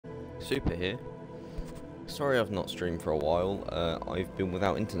Super here. Sorry I've not streamed for a while. I've been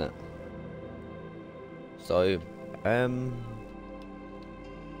without internet. So, I'm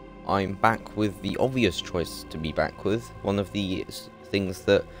back with the obvious choice to be back with. One of the things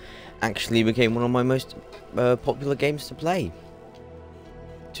that actually became one of my most popular games to play.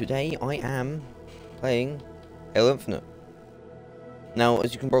 Today I am playing Halo Infinite. Now,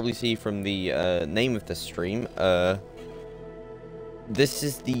 as you can probably see from the name of this stream, this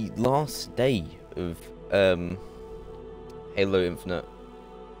is the last day of Halo Infinite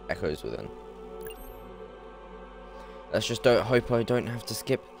Echoes Within. Let's just hope I don't have to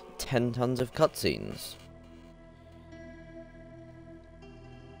skip 10 tons of cutscenes.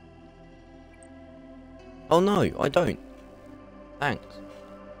 Oh no, I don't. Thanks.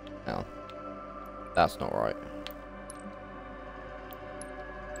 Oh, that's not right.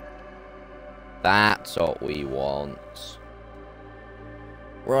 That's what we want.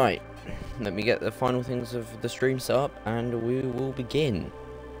 Right, let me get the final things of the stream set up and we will begin.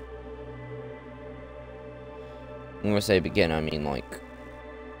 When I say begin, I mean like,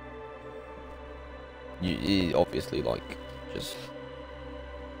 you obviously like just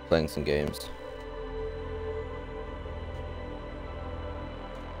playing some games.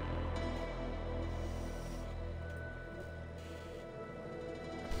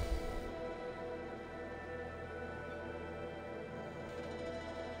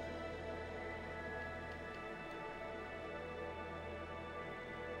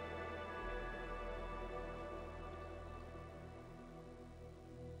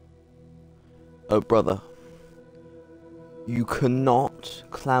 Oh brother, you cannot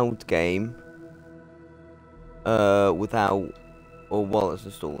cloud game without or while it's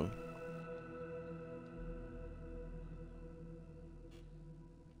installing.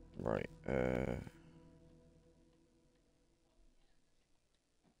 Right,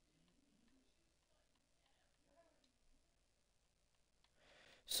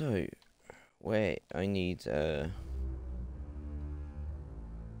 so wait, I need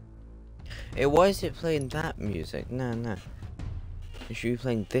hey, why is it playing that music? No. It should be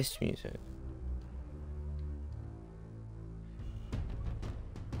playing this music.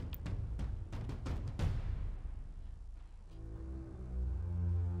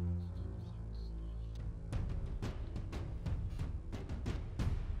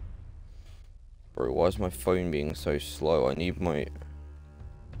 Bro, why is my phone being so slow? I need my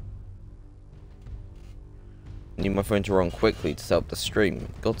phone to run quickly to set up the stream.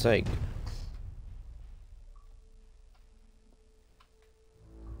 God's sake.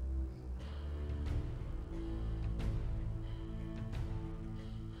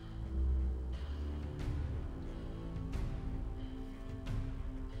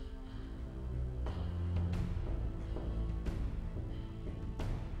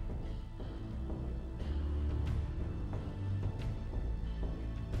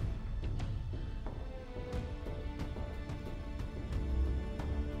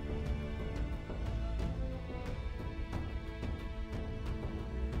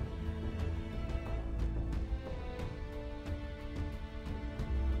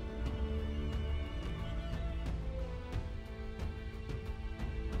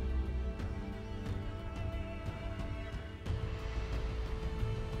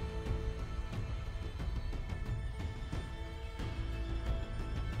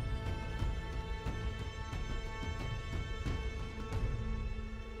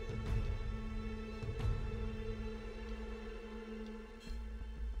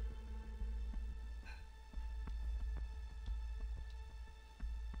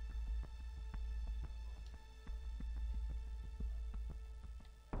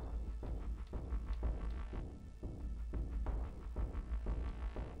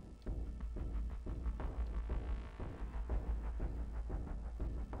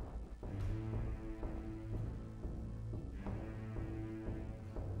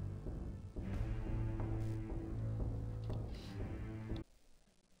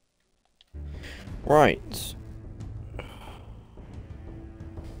 Right.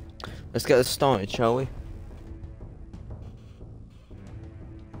 Let's get this started, shall we?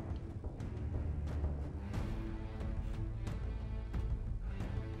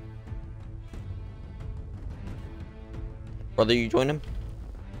 Brother, you join him?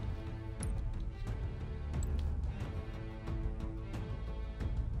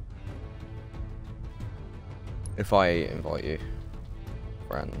 If I invite you,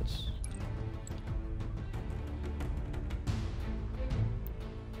 friends.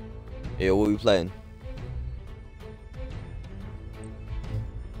 Yeah, what are we playing?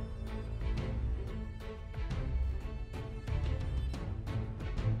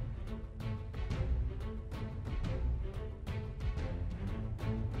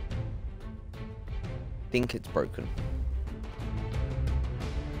 think it's broken.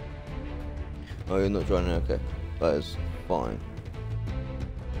 Oh, you're not joining? Okay. That is fine.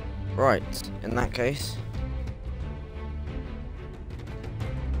 Right, in that case.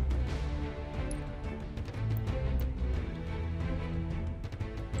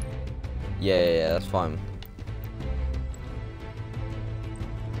 Yeah, that's fine.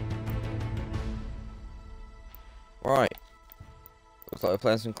 Right. Looks like we're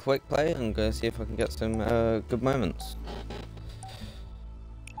playing some quick play. I'm going to see if I can get some good moments.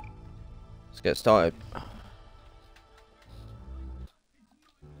 Let's get started.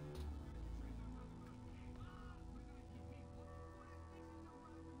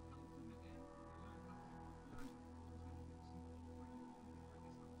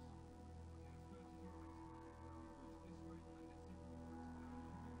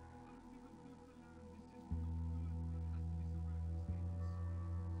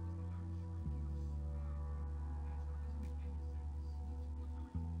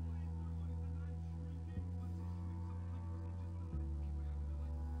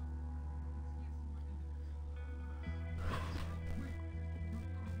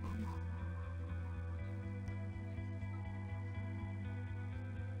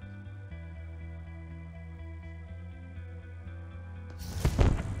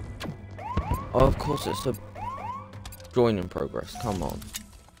 Oh, of course it's a join in progress. Come on.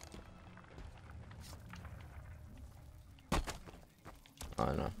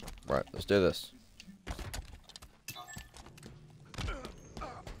 I know. Right, let's do this.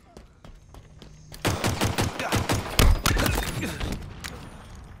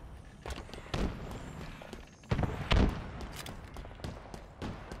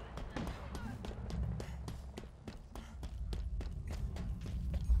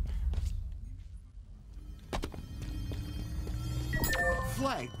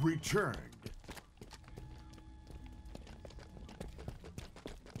 Flag returned.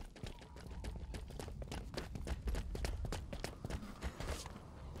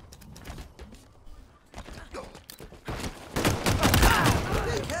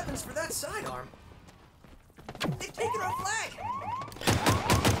 Thank heavens for that sidearm. They've taken our flag.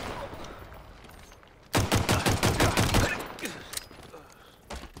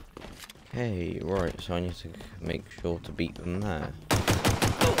 Okay, right, so I need to make sure to beat them there.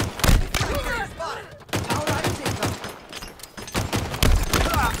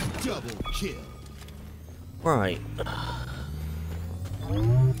 Double kill. Right.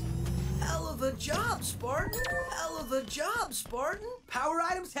 Hell of a job, Spartan. Hell of a job, Spartan. Power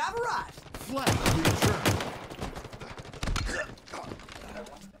items have arrived. Flag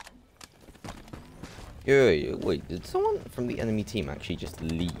returned. Wait, did someone from the enemy team actually just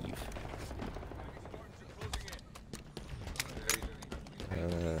leave?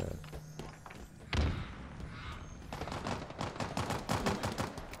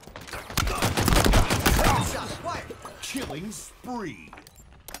 Killing spree.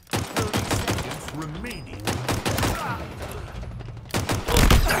 30 seconds remaining.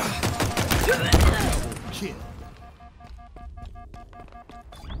 Double kill.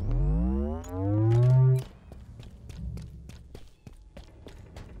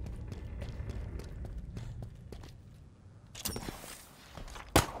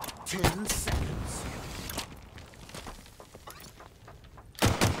 Ten seconds.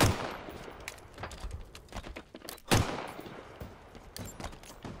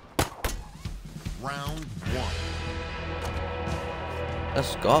 Round one.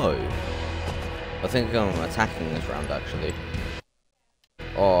 Let's go. I think I'm attacking this round actually.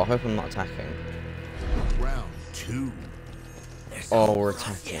 Oh, I hope I'm not attacking. Round two. Oh, we're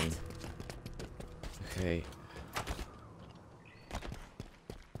attacking. Okay.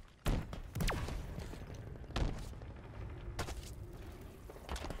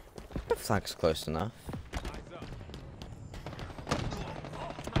 The flag's close enough.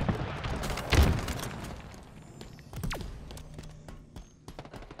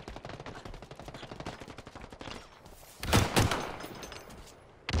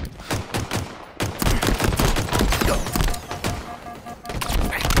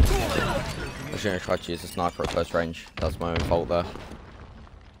 I shouldn't have tried to use a sniper at close range. That's my own fault there.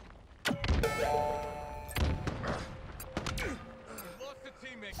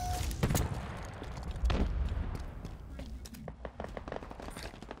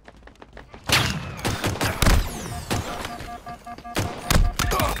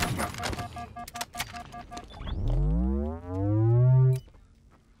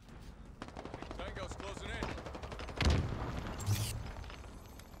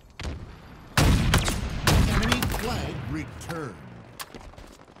 Enemy flag returned.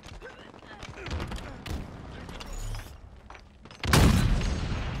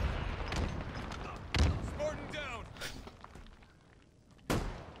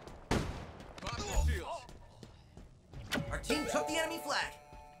 team took the enemy flag.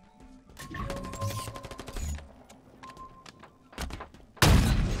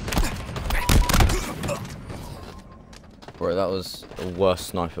 Bro, that was the worst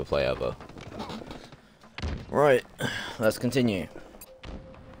sniper play ever. Right, let's continue.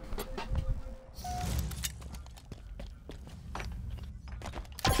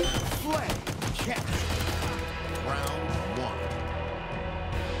 Flag catch. Round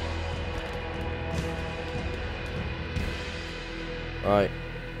 1. Right,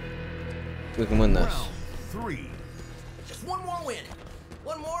 we can win this. Round 3. Just one more win.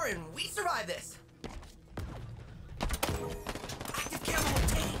 One more and we survive this. Active camera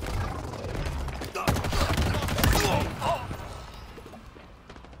obtained.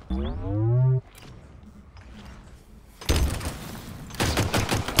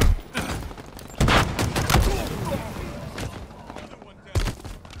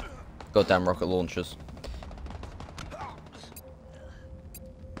 Goddamn rocket launchers.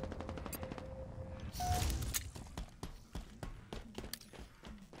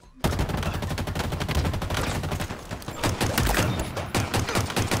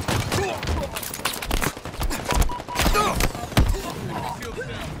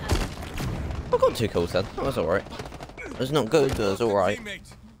 I got 2 kills then. That was alright. It's not good, but it's alright.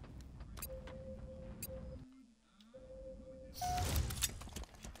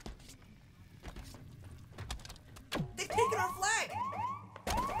 They've taken our flag.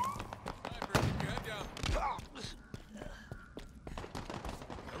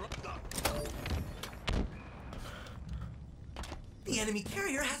 The enemy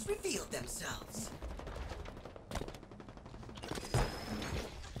carrier has revealed themselves.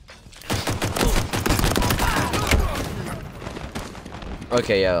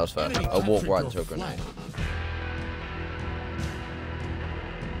 Okay, yeah, that was fair. I walked right into a grenade.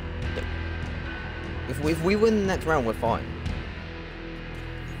 If we win the next round, we're fine.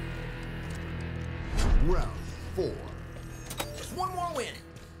 Round 4. Just one more win.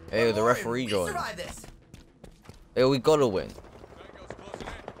 Hey, One the more referee and we joined. survive this. Hey, we gotta win.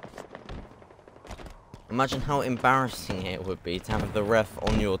 Imagine how embarrassing it would be to have the ref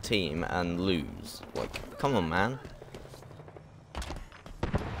on your team and lose. Like, come on, man.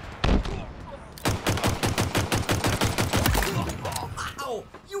 Ow!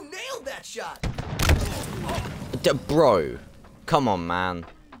 You nailed that shot. Bro, come on, man.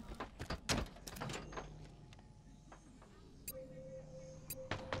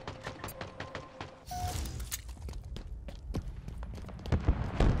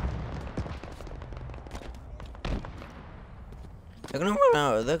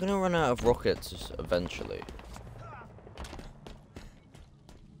 They're gonna run out of rockets eventually.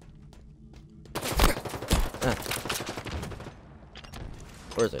 Ah.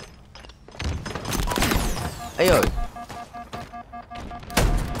 Where is it? Ayo!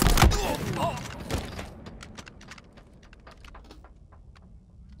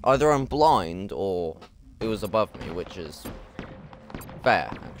 Either I'm blind or it was above me, which is fair,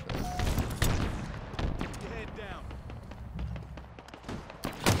 actually.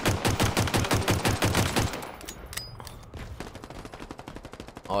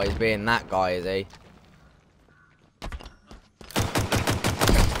 Oh, he's being that guy, is he?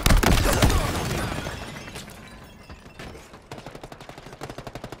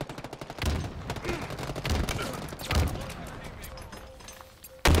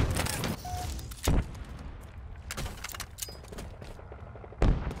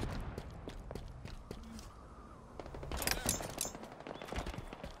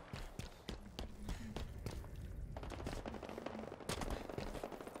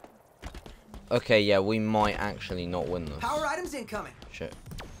 Okay, yeah, we might actually not win this. Power items incoming. Shit.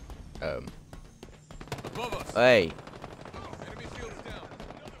 Above us. Hey. Enemy shield's down.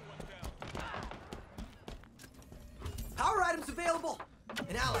 Power items available.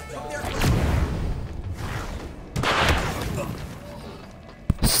 An ally took their flag.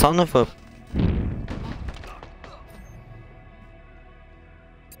 Son of a...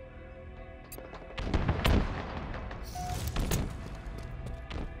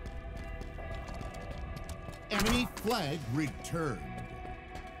 Enemy flag returned.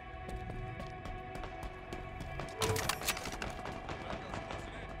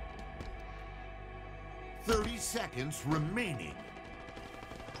 Seconds remaining.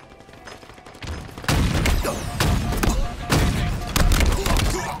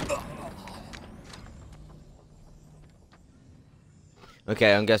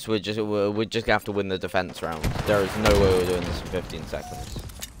 Okay, I guess we're just gonna have to win the defense round. There is no way we're doing this in 15 seconds.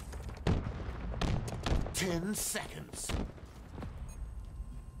 10 seconds.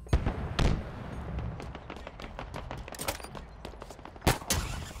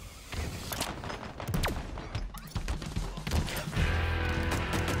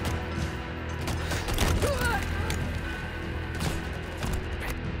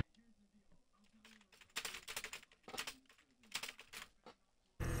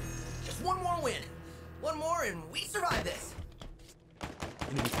 more and we survive this.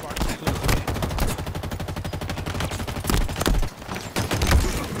 Enemy Spartans close in.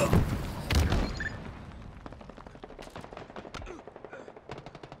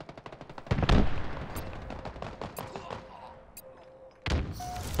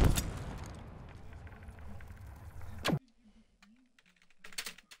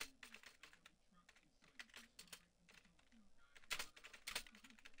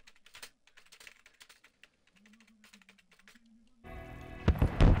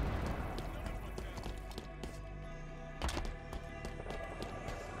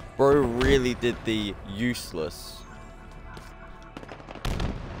 Bro really did the useless.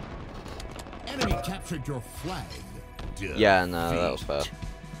 Enemy captured your flag. Yeah, no, that was fair.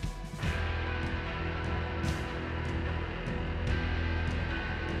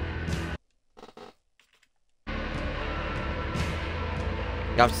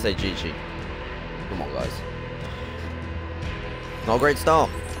 You have to say GG. Come on, guys. Not a great start.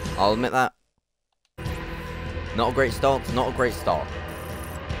 I'll admit that. Not a great start, not a great start.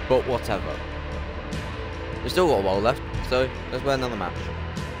 But whatever. We've still got a while left, so let's play another match.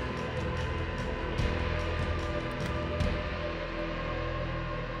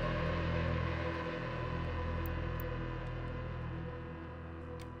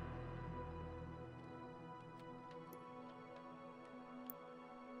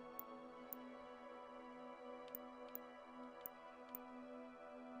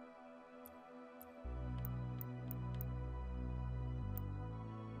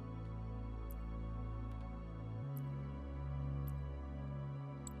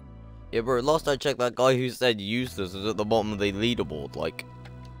 Yeah, bro, last I checked, that guy who said useless was at the bottom of the leaderboard, like...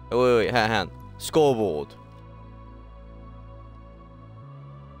 Oh, wait, hang on. Scoreboard.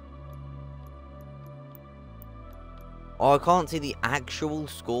 Oh, I can't see the actual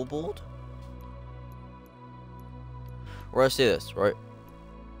scoreboard? Right, I see this, right?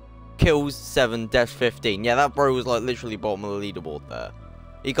 Kills 7, deaths 15. Yeah, that bro was like literally bottom of the leaderboard there.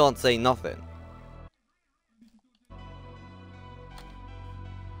 He can't say nothing.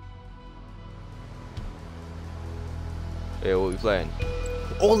 Yeah, what are we playing?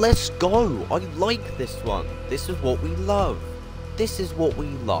 Oh, let's go! I like this one. This is what we love. This is what we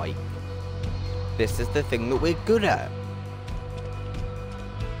like. This is the thing that we're good at.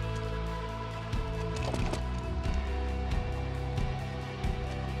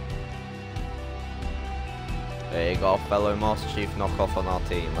 There you go, fellow Master Chief knockoff on our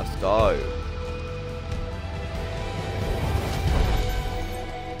team. Let's go.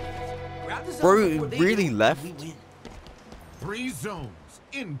 Grab the zone Bro, before they really do, left? we win. 3 zones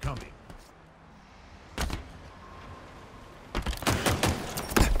incoming.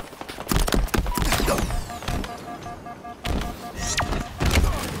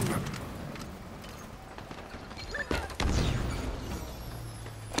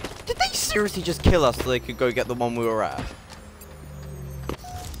 Did they seriously just kill us so they could go get the one we were at?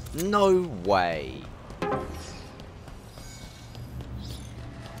 No way.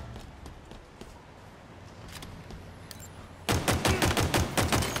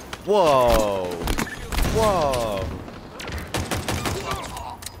 Whoa. Whoa.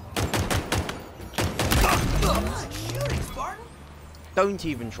 Good shooting, Spartan. Don't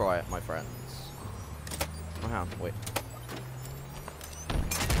even try it, my friends. Oh, hang on, wait.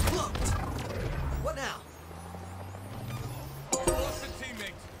 Looked. What now? Lost a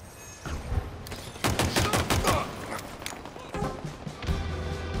teammate.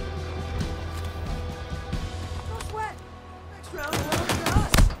 No sweat. Next round will be for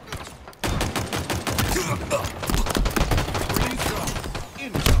us. 3 zones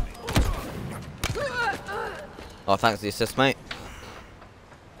incoming. Oh, thanks for the assist, mate.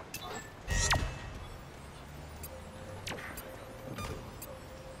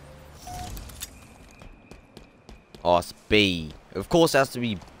 Oh, it's B. Of course it has to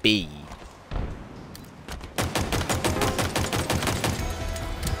be B.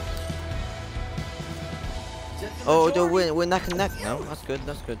 Oh, we're neck and neck. No, that's good,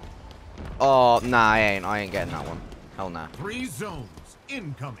 that's good. Oh, nah, I ain't getting that one. Hell nah. 3 zones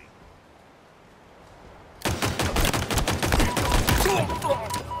incoming.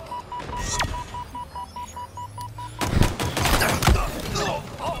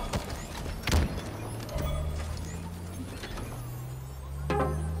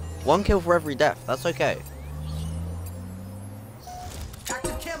 One kill for every death. That's okay.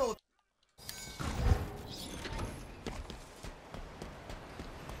 Active camo.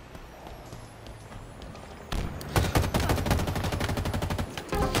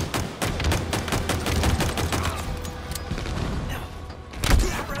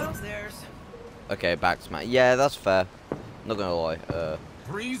 Rounds theirs. Okay, back smack. Yeah, that's fair. Not gonna lie.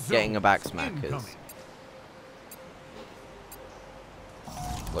 3 zones Getting a back smack is incoming.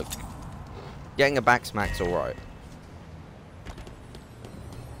 like getting a back smack's alright.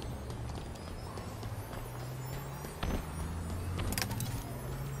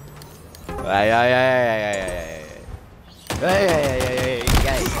 Hey.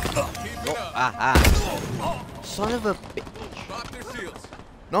 Keep it up. Son of a bitch. Drop their shields.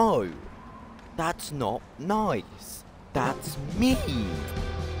 No. That's not nice. That's mean.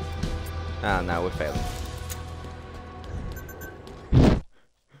 Ah, now we're failing.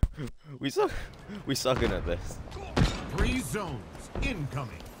 We sucking at this. 3 zones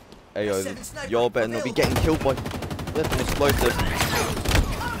incoming. Hey yo, Seven sniper y'all better not be available. getting killed by flipping explosives.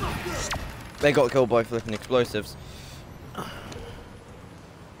 They got killed by flipping explosives.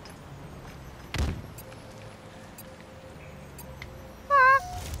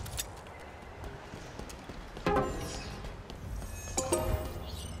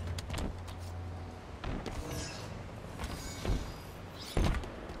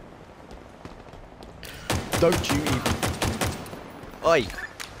 Don't you even... Oi!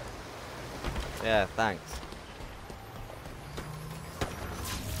 Yeah, thanks.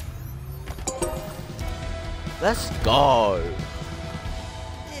 Let's go!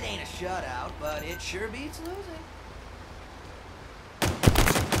 It ain't a shutout, but it sure beats losing.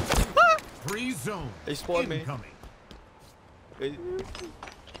 3 zones They spotted me. incoming.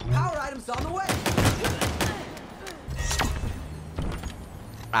 Power items on the way.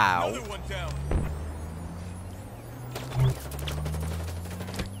 Ow. Another one down.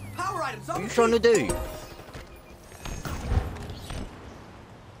 Power items on What are you the trying to do?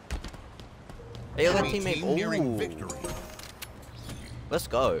 Hey, other Enemy teammate. team nearing Ooh. victory. Let's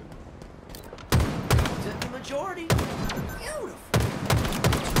go. Took the majority. Beautiful.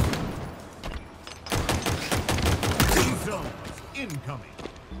 3 zones incoming.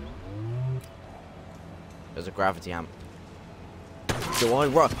 There's a gravity amp. Do I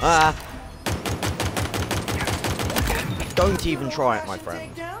run? Ah! Don't even try it, my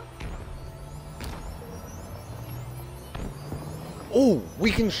friend. Takedown? Oh,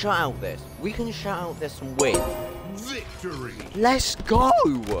 we can shut out this. We can shut out this and win. Victory. Let's go!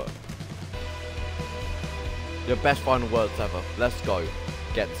 Your best final words ever. Let's go.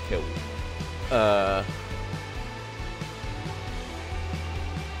 Get this killed.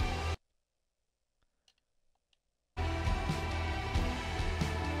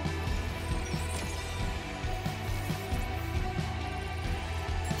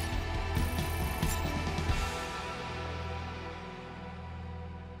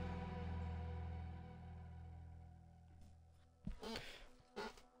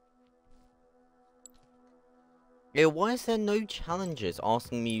 Yeah, why is there no challenges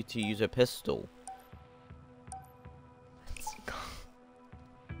asking me to use a pistol? Let's go.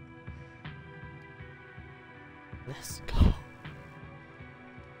 Let's go.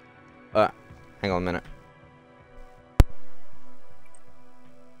 Hang on a minute.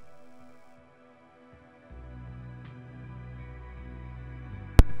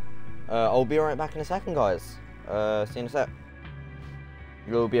 I'll be right back in a second, guys. See you in a sec.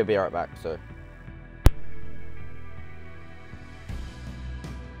 You'll be right back, so.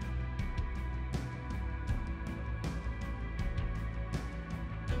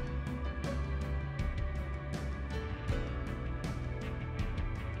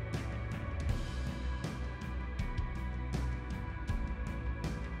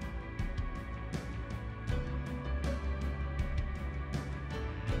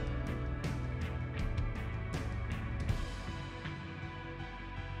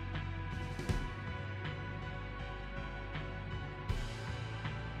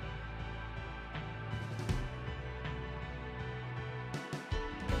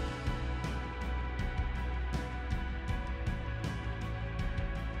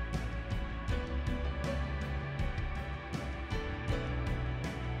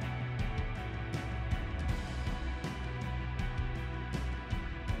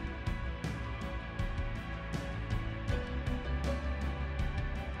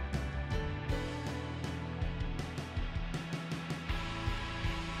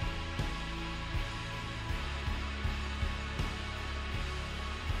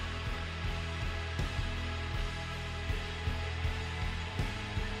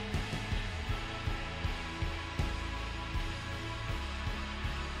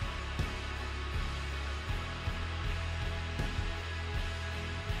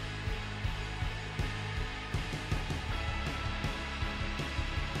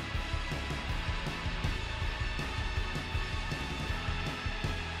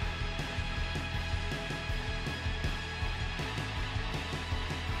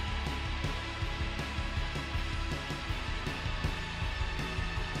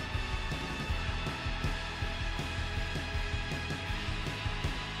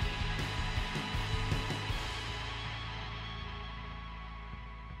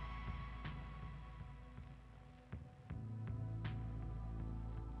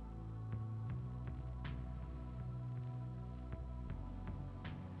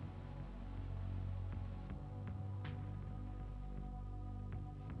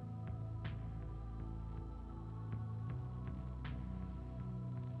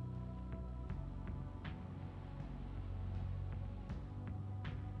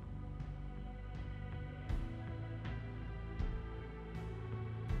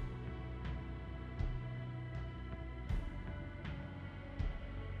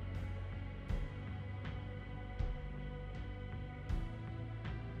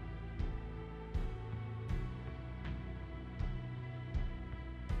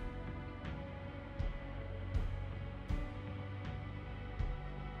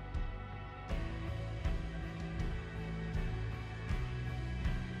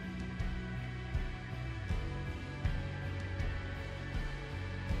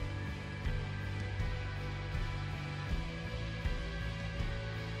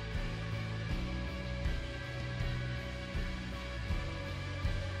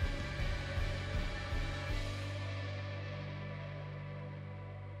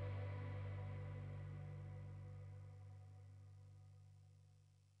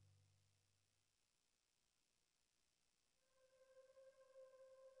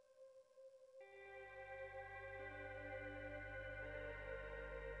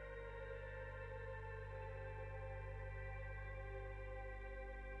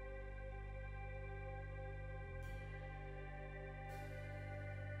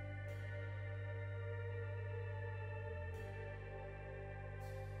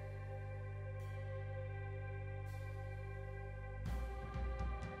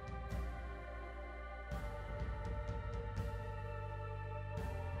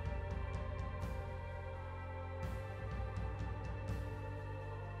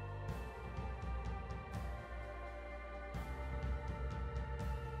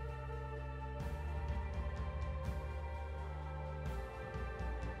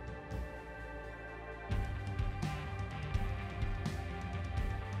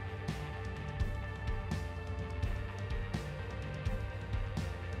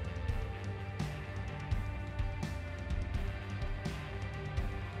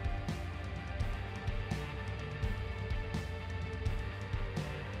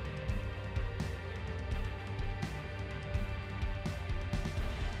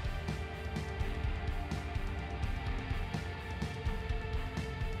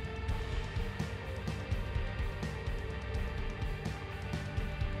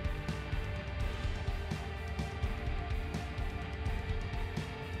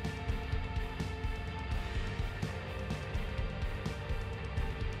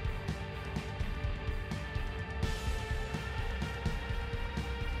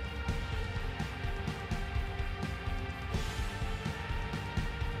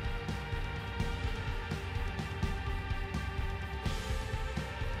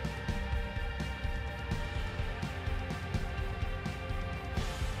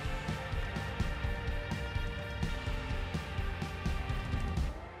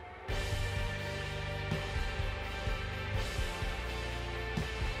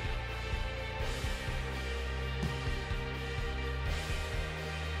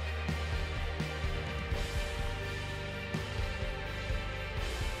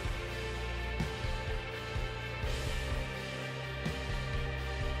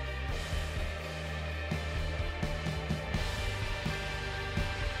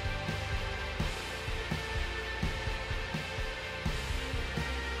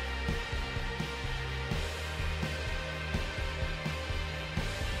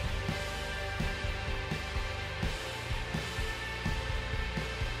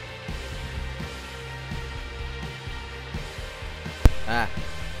 Ah,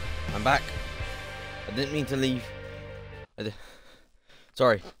 I'm back. I didn't mean to leave.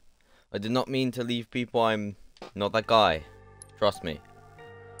 Sorry. I did not mean to leave people. I'm not that guy. Trust me.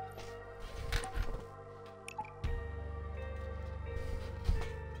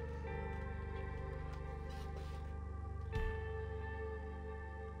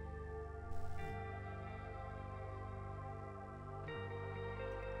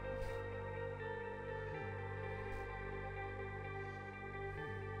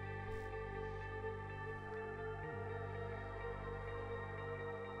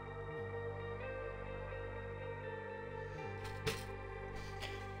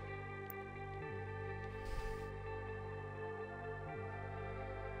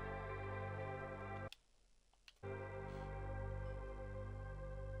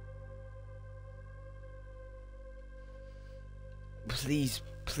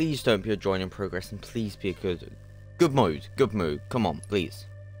 Please don't be a join in progress, and please be a good mode. Come on, please.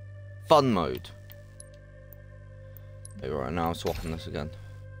 Fun mode. Okay, right now I'm swapping this again.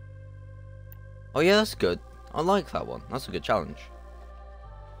 Oh yeah, that's good. I like that one. That's a good challenge.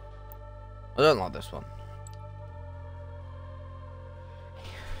 I don't like this one.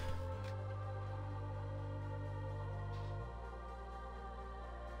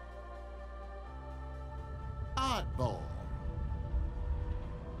 Oddball.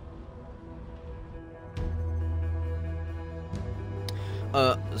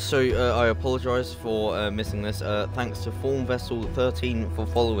 I apologise for missing this. Thanks to Form Vessel 13 for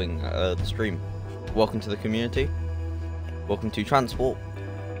following the stream. Welcome to the community. Welcome to Transport.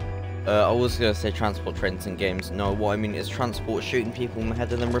 I was going to say Transport Trends in Games. No, what I mean is Transport shooting people in the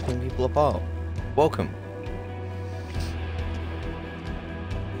head and then ripping people apart. Welcome.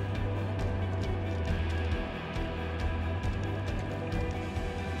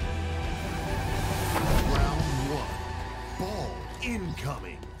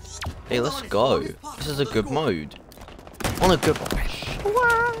 Incoming. Hey, let's go. This is a good mode. On a good...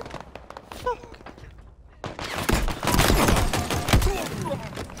 What? Fuck.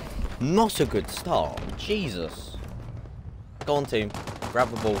 Not a good start. Jesus. Go on, team. Grab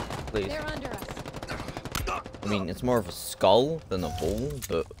the ball, please. They're under us. I mean, it's more of a skull than a ball,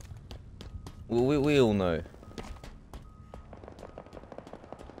 but... We all know.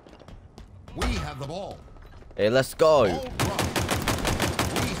 We have the ball. Hey, let's go. Ball dropped.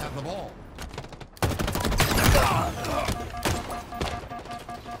 We have the ball.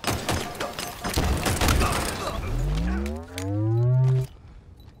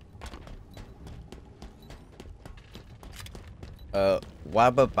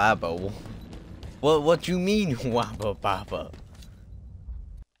 Wabba babba. What do you mean, wabba babba?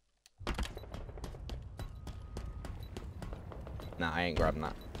 Nah, I ain't grabbing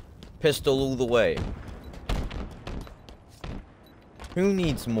that. Pistol all the way. Who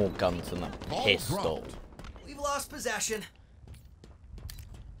needs more guns than a pistol? We've lost possession.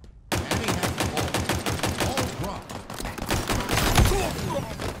 Annie has the ball. Ball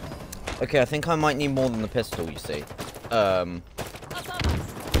dropped. Okay, I think I might need more than the pistol, you see. They're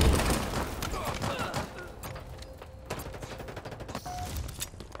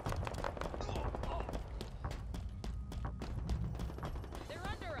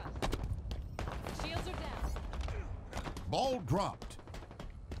under us. Shields are down. Ball dropped.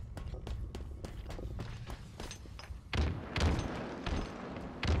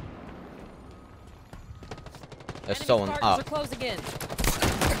 There's Enemy someone Spartans are up. closing in.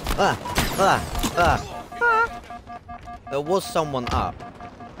 There was someone up.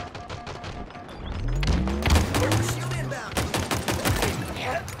 Shield inbound.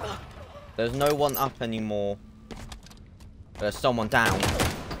 There's no one up anymore. There's someone down.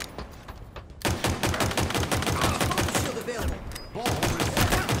 Shield available.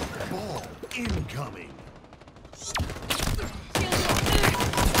 Ball incoming.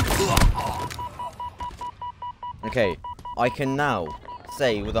 Okay, I can now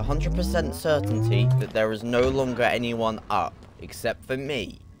say with 100% certainty that there is no longer anyone up except for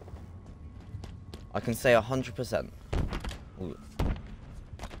me. I can say 100%. Ooh.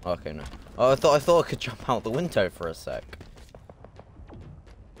 Okay, no. Oh, I thought I could jump out the window for a sec.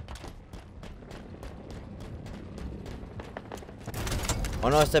 I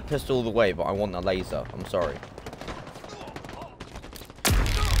know I said pistol all the way, but I want a laser. I'm sorry.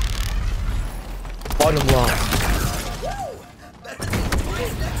 Bottom line.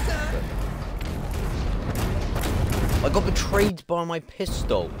 I got betrayed by my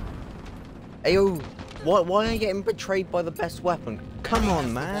pistol. Ayo, why am I getting betrayed by the best weapon? Come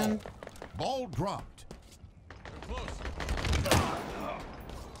on, man. Ball dropped.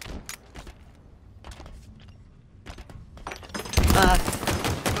 Ah.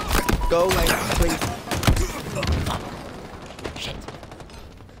 Go away, please. Shit.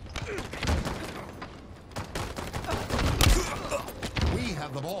 We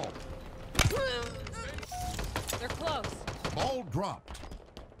have the ball. They're close. Ball dropped.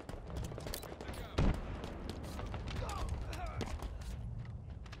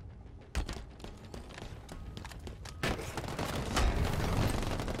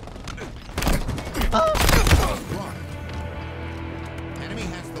 Ball dropped. Enemy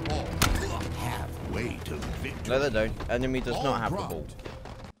has the ball. Halfway to victory. No, they don't. Enemy does Ball not have dropped. the ball.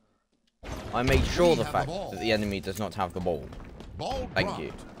 I made sure We the have the fact ball. that the enemy does not have the ball. Ball Thank dropped.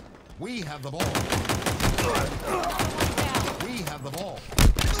 you. We have the ball. We have the ball.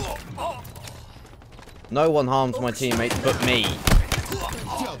 No one harms my teammates but me.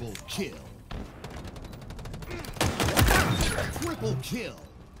 Double kill. Triple kill.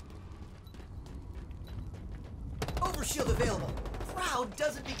 Overshield available. Crowd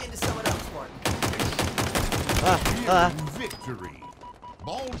doesn't begin to sum it up, Spartan. Victory.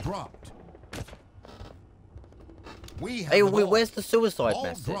 Ball dropped. We have Hey, the wait, ball. where's the suicide Ball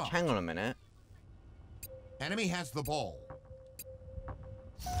message? dropped. Hang on a minute. Enemy has the ball.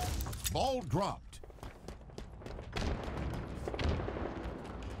 Ball dropped.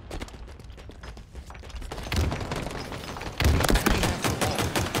 Enemy has the ball.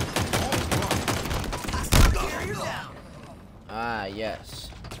 Ball dropped. Hostile carrier down. Ah, yes.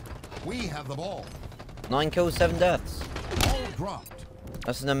 We have the ball. 9 kills, 7 deaths. Ball dropped.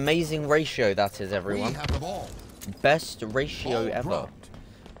 That's an amazing ratio, that is, We everyone. have the ball. Best ratio Ball ever. dropped.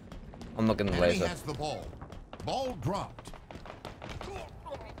 I'm not gonna Enemy laser. has the ball. Ball dropped. You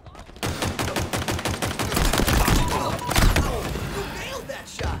nailed that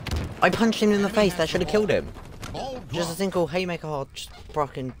shot. I punched him in the Enemy face, has that the should have ball. killed him. Ball dropped. Just a single haymaker hard, just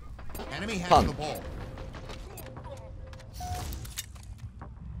fucking... Enemy has Punch. the ball.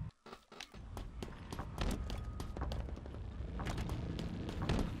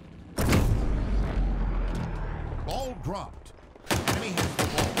 Ball dropped. Enemy has the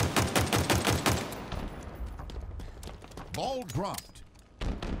ball. Ball dropped.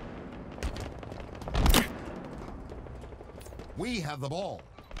 We have the ball.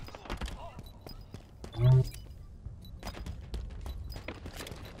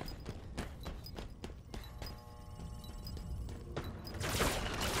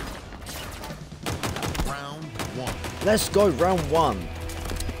 Round one. Let's go, round 1.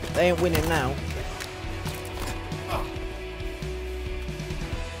 They ain't winning now.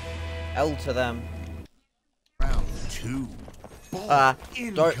 L to them. Round two. Ball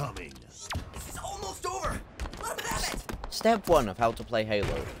Don't- incoming. This is almost over. Let him have it. Step 1 of how to play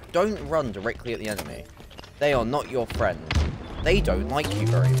Halo. Don't run directly at the enemy. They are not your friend. They don't like you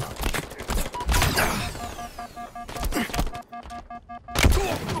very much.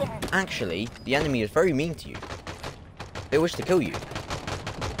 Actually, the enemy is very mean to you. They wish to kill you.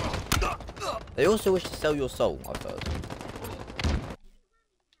 They also wish to sell your soul, I've heard.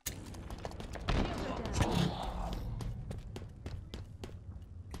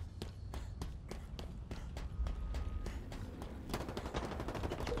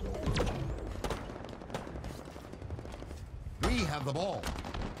 We have the ball.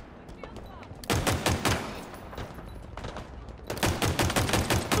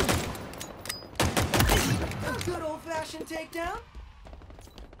 A good old-fashioned takedown.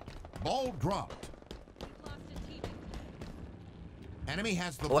 Ball dropped. Lost a teammate. Enemy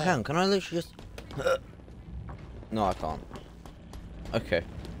has the Oh, ball. hang on, can I literally just... No, I can't. Okay.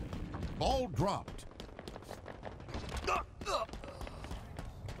 Ball dropped.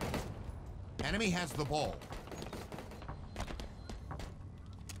 Enemy has the ball.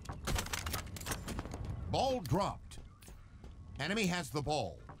 Ball dropped. Enemy has the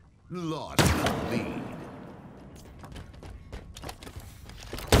ball. Lost the lead.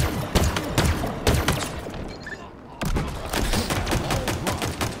 Ball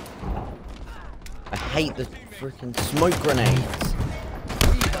dropped. I hate the freaking smoke grenades.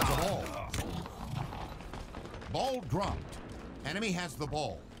 We have the ball. Ball dropped. Enemy has the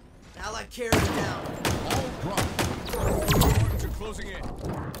ball. Allied carrier down. Ball dropped. Spartans are closing in.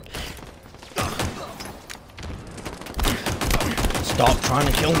 Stop trying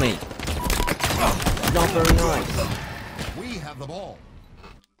to kill me. Not very nice. We have the ball.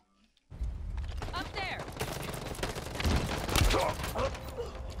 Up there.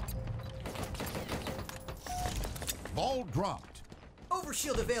 Ball dropped.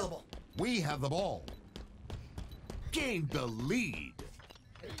 Overshield available. We have the ball. Gained the lead.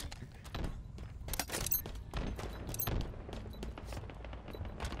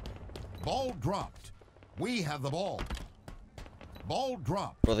 Ball dropped. We have the ball. Ball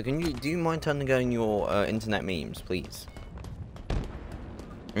dropped. Brother, do you mind turning your internet memes, please?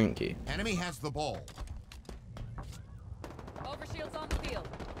 Thank you. Enemy has the ball. Overshield's on the field.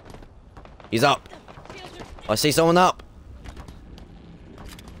 He's up. Shields are... I see someone up.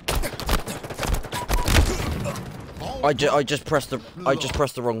 Ball I dropped. just pressed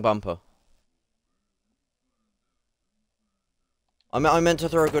the wrong bumper. I meant to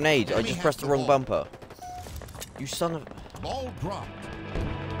throw a grenade. I Enemy just has pressed the the wrong ball. bumper. You son of... Ball dropped.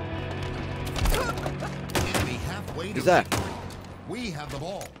 Enemy halfway to Who's that? victory. We have the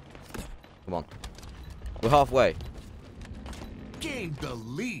ball. Come on. We're halfway. Gained the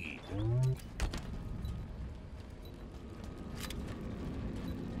lead.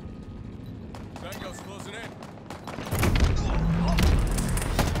 Tango's closing in.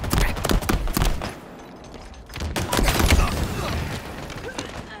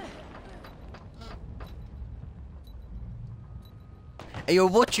 Hey, yo,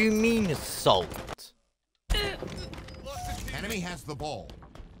 what do you mean assault? Enemy has the ball.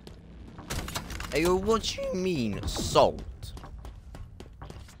 Hey, yo, what do you mean assault?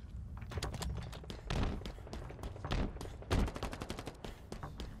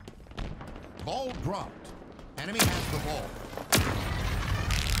 Ball dropped. Enemy has the ball.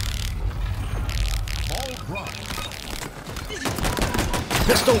 Ball dropped.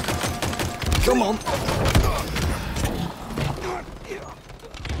 Pistol! Come on!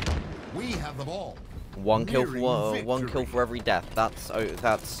 We have the ball. One kill Nearing for one kill victory. for every death. That's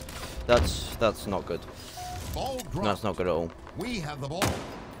not good. Ball dropped. That's not good at all. We have the ball.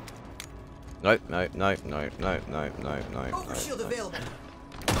 Nope, nope, nope, nope, nope, nope, nope, nope. Overshield available.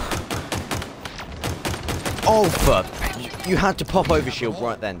 Oh fuck! You had to pop overshield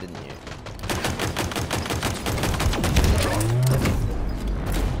right then, didn't you?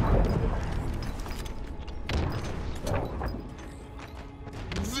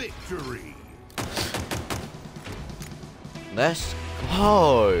 Victory. Let's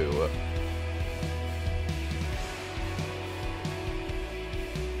go!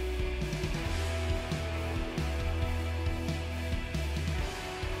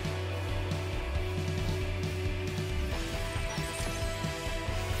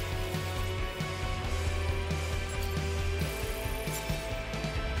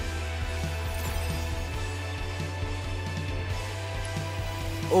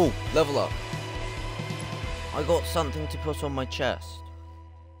 Oh, level up. I got something to put on my chest.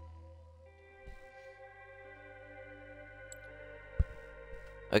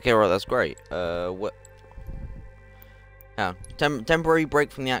 Okay, right, that's great. What? Yeah, temporary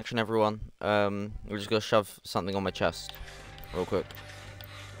break from the action, everyone. We're just gonna shove something on my chest, real quick.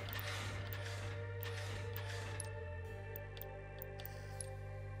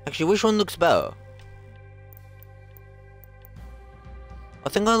 Actually, which one looks better? I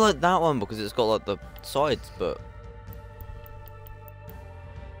think I like that one because it's got like the sides, but...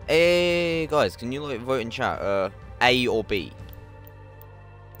 Hey guys, can you like vote in chat? A or B?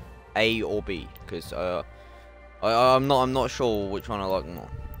 A or B? Because I'm not sure which one I like more.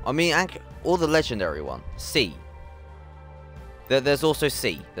 I mean, or the legendary one, C. There's also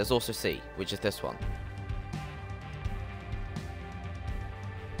C. There's also C, which is this one.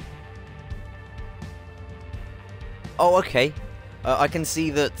 Oh, okay. I can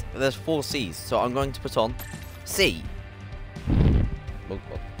see that there's 4 C's, so I'm going to put on C.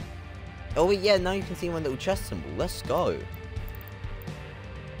 Oh, yeah, now you can see my little chest symbol. Let's go.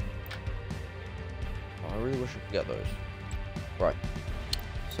 Oh, I really wish I could get those. Right.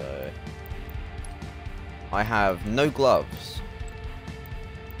 So, I have no gloves.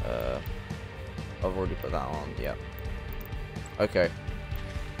 I've already put that on, yeah. Okay.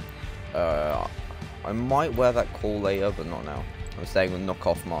 I might wear that call later, but not now. I'm staying with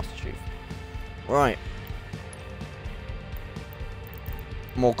knockoff Master Chief. Right.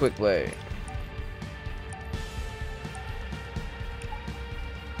 More quickly.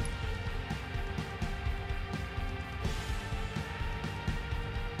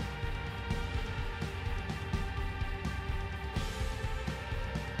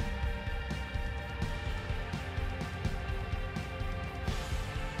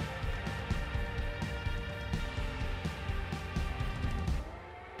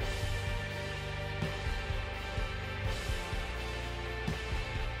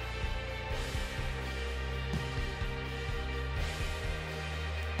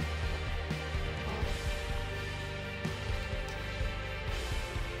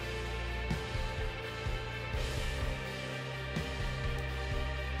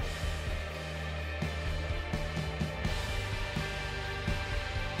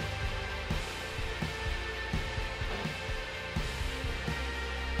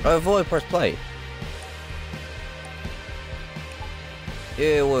 Oh, I thought I pressed play.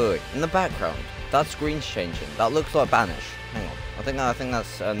 Yeah, wait. In the background, that screen's changing. That looks like Banish. Hang on. I think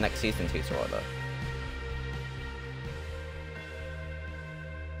that's next season teaser right there.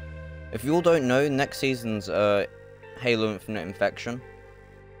 If you all don't know, next season's Halo Infinite Infection.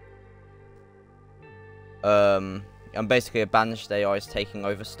 And basically a banished AI is taking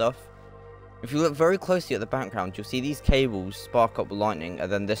over stuff. If you look very closely at the background, you'll see these cables spark up with lightning,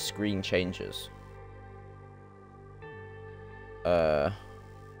 and then this screen changes. You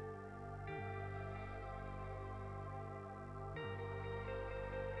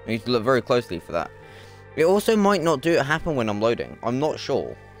need to look very closely for that. It also might not happen when I'm loading. I'm not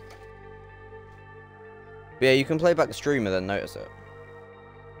sure. But yeah, you can play back the stream and then notice it.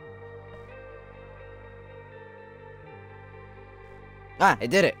 Ah,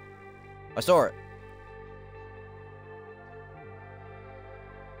 it did it. I saw it.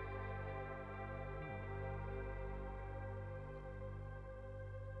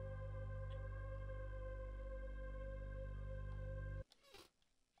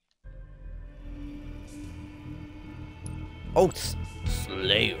 Oh,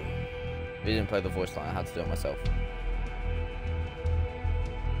 Slayer. I didn't play the voice line, I had to do it myself.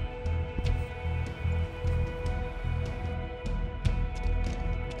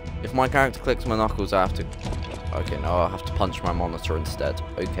 If my character clicks my knuckles, I have to... Okay, no, I'll have to punch my monitor instead.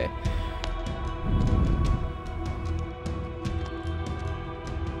 Okay.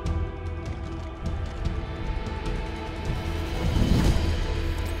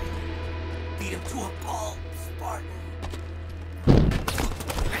 Beat him to a pulp, Spartan.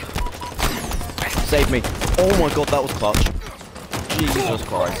 Save me. Oh my god, that was clutch. Jesus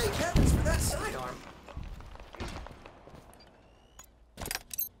Christ. Thank heavens for that sidearm.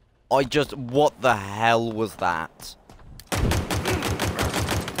 What the hell was that? I'm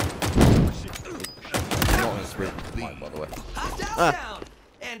not gonna scream the mic, by the way. Hostile down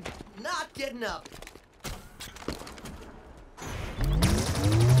and not getting up.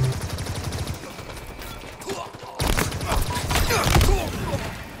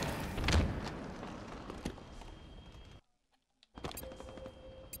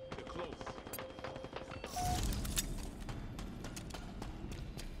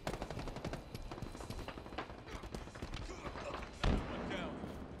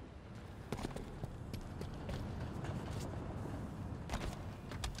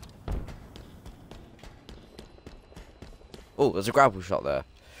 Oh, there's a grapple shot there.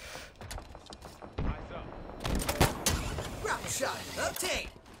 Grapple shot. Obtained.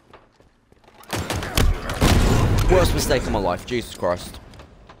 Worst mistake of my life, Jesus Christ.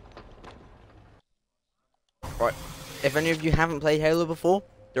 Right, if any of you haven't played Halo before,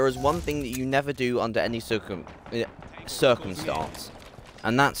 there is one thing that you never do under any circumstance.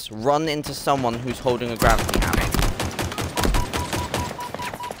 And that's run into someone who's holding a gravity hammer.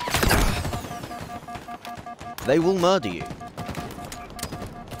 They will murder you.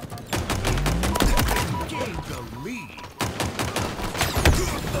 Gain the lead.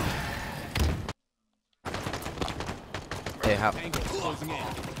 They have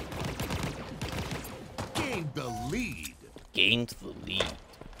Gain the lead. gained the lead.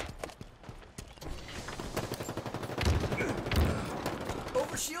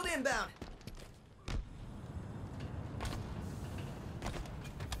 Overshield inbound.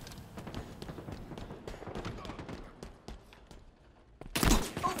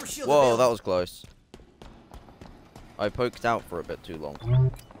 Overshield Whoa, available. that was close. I poked out for a bit too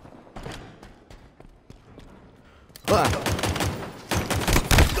long. Ah.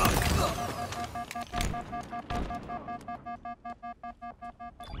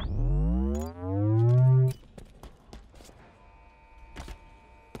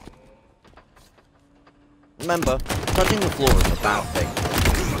 Remember, touching the floor is a bad thing.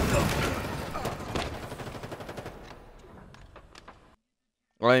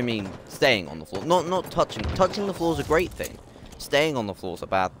 I mean, staying on the floor. Not touching. Touching the floor is a great thing. Staying on the floor is a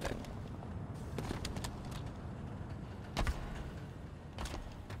bad thing.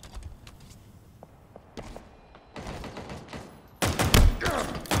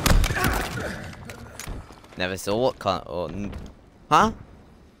 Never saw what kind of... Huh?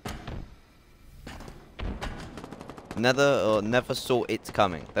 Never saw it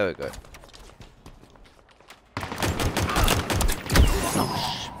coming. There we go. Oh,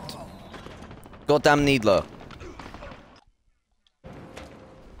 shit. Goddamn Needler.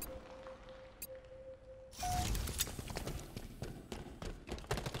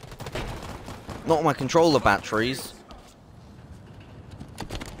 Not my controller batteries.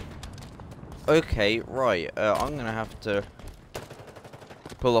 Okay, right. I'm gonna have to...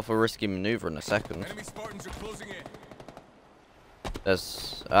 pull off a risky maneuver in a second. Enemy Spartans are closing in.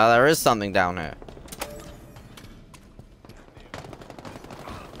 There is something down here.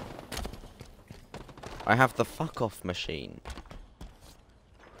 I have the fuck off machine.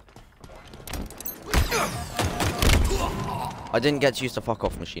 I didn't get to use the fuck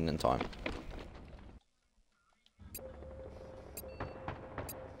off machine in time.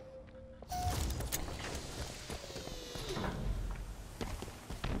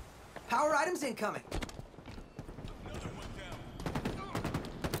 Power items incoming.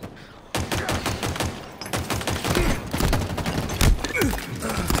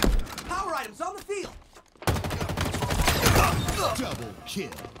 Power items on the field. Double kill.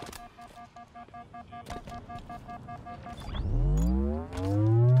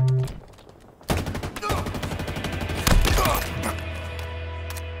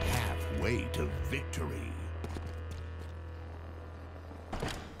 Halfway to victory.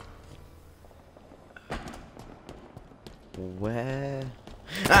 Where?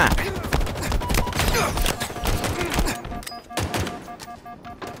 Ah!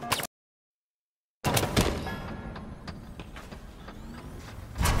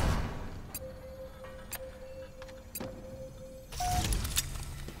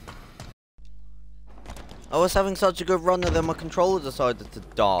 I was having such a good run that then my controller decided to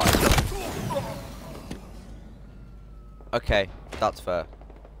die. Okay, that's fair.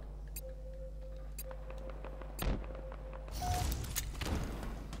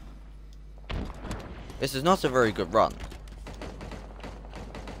 This is not a very good run.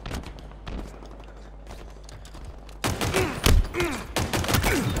 Good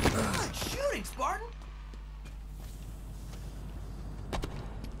shooting, Spartan.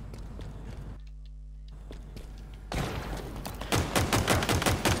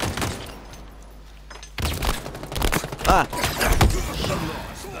 Ah!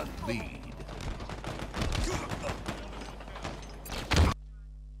 Lost the lead.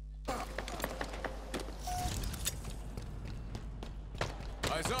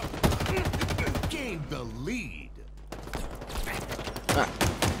 Eyes up. Gained the lead. Ah!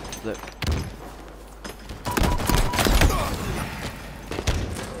 Look.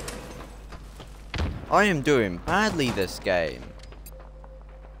 I am doing badly this game.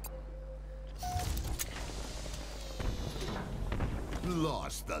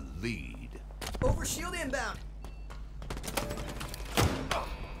 Lost the lead. Overshield inbound.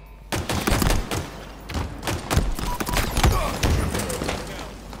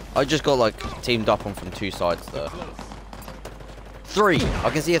 I just got like teamed up on from two sides there. 3! I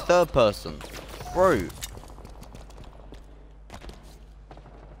can see a third person. Bro.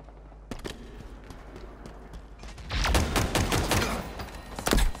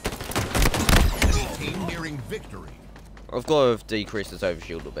 Team nearing victory. I've got to have decreased this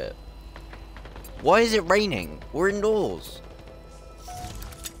overshield a bit. Why is it raining? We're indoors.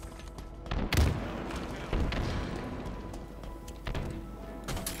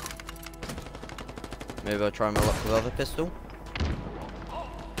 Maybe I'll try my luck with other pistol.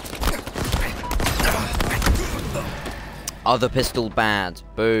 Other pistol bad.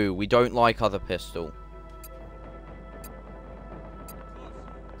 Boo. We don't like other pistol.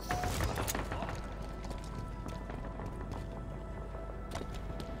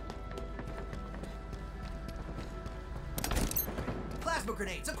 Plasma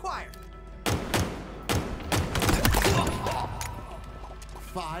grenades acquired.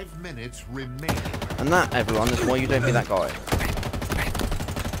 5 minutes remaining. And that, everyone, is why you don't be that guy.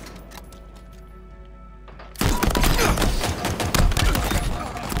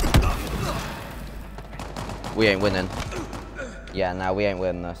 We ain't winning. Yeah, no, we ain't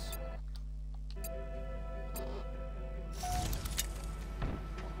winning this.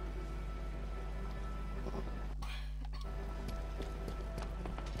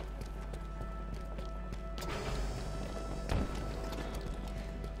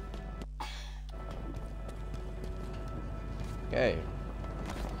 Okay.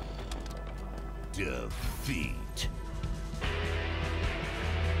 Defeat.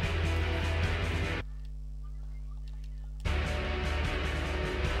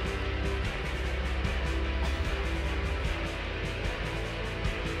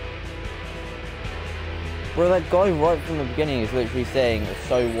 Bro, that guy right from the beginning is literally saying,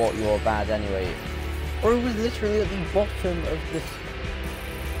 so what, you're bad anyway. Bro was literally at the bottom of this.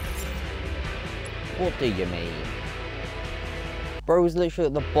 What do you mean? Bro was literally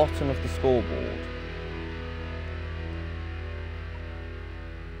at the bottom of the scoreboard.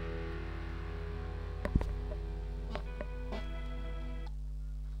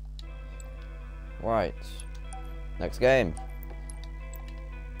 Right. Next game.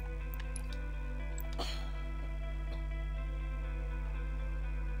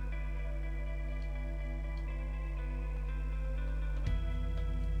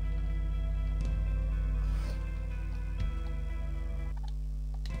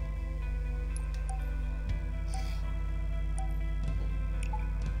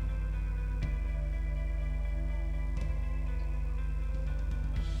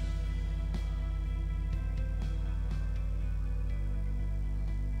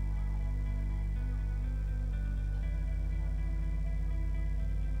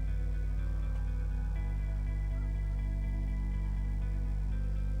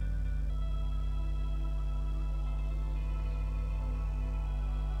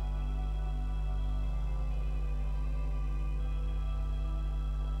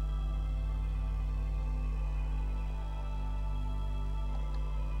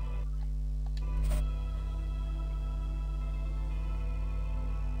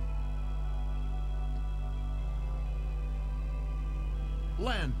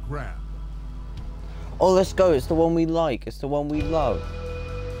 Land grab. Oh, let's go. It's the one we like. It's the one we love.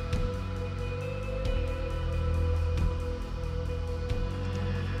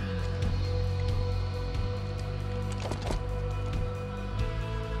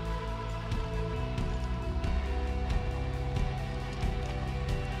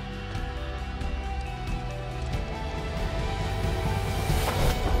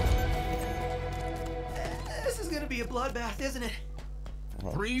 This is gonna be a bloodbath, isn't it?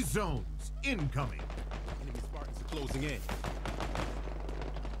 3 zones incoming. Enemy Spartans are closing in.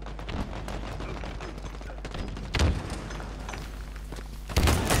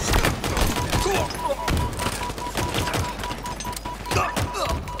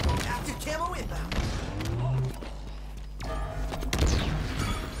 Active camo inbound.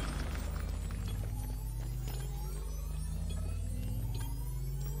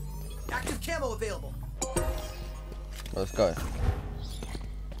 Active camo available. Let's go.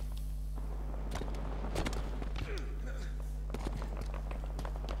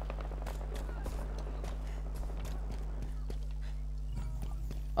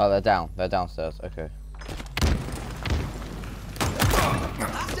 Oh, they're down. They're downstairs. Okay.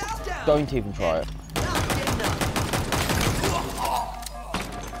 Down. Don't even try it.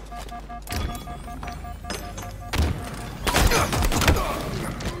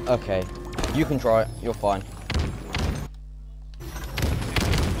 Okay. You can try it. You're fine.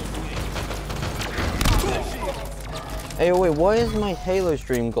 Hey, wait. Why has my Halo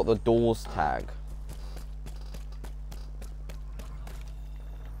stream got the doors tag?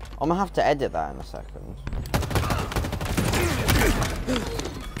 I'm gonna have to edit that in a second.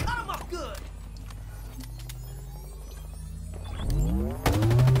 Cut him up good.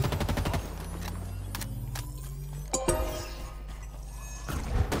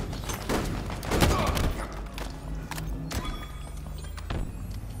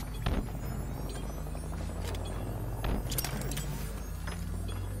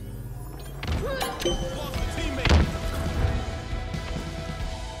 Lost a teammate.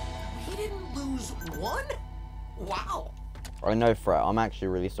 He didn't lose one? Wow. I know, Fret. I'm actually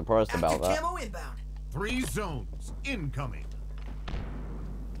really surprised about Active that. camo inbound. 3 zones incoming.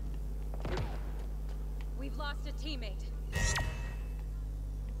 We've lost a teammate.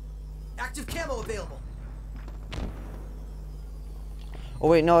 Active camo available. Oh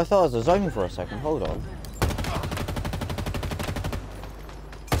wait, no, I thought it was a zone for a second. Hold on.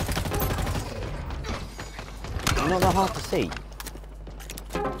 Not that hard to see.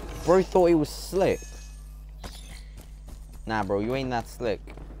 Bro thought he was slick. Nah, bro, you ain't that slick.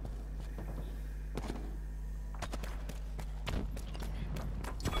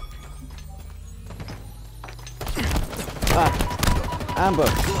 Ah, ambush.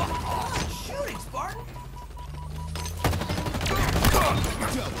 Shooting, Spartan.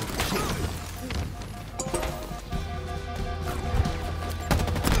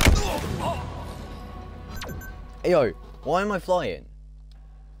 Hey, yo, why am I flying?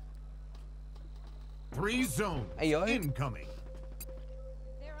 3 zones Hey, yo. incoming.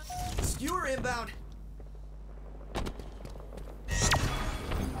 They're on. Skewer inbound.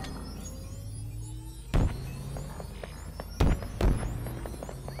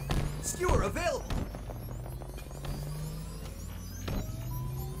 Skewer available.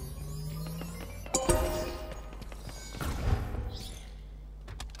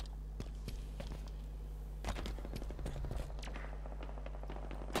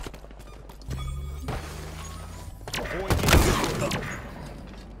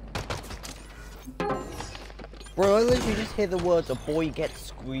 Bro, I literally just hear the words, a boy gets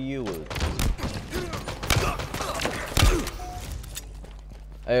skewered.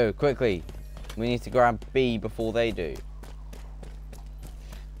 Oh, quickly. We need to grab B before they do.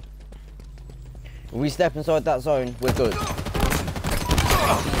 If we step inside that zone, we're good.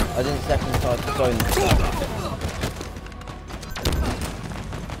 I didn't step inside the zone.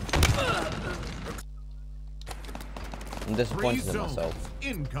 I'm 3 disappointed in zones myself.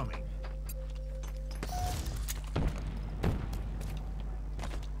 incoming.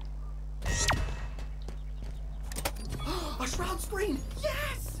 A shroud screen.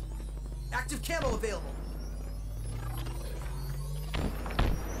 Yes. Active camo available.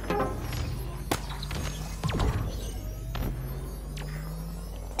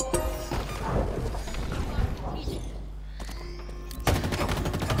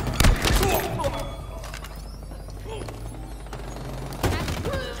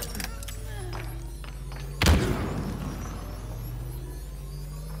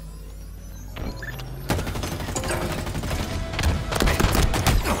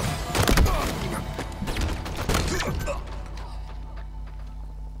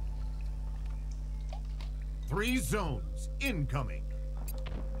 zones incoming.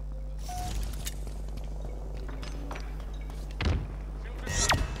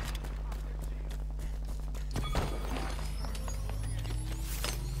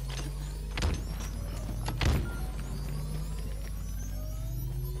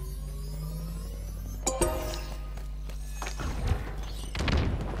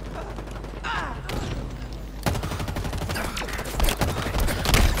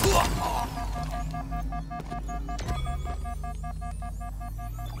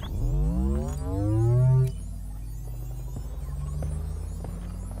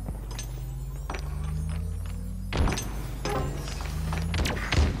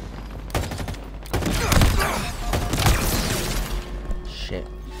 Shit.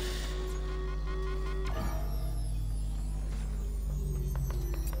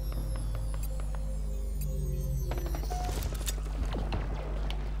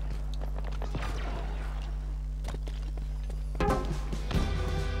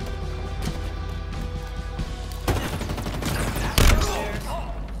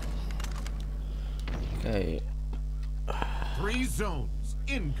 Okay. 3 zones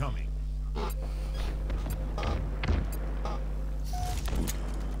incoming.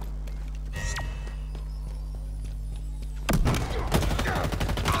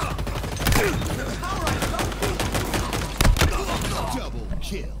 Double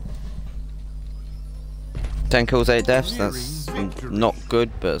kill. 10 kills, 8 deaths. That's not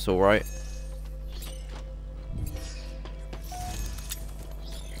good, but it's alright.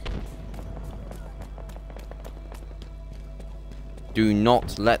 Do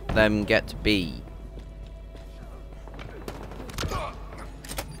not let them get B. Cut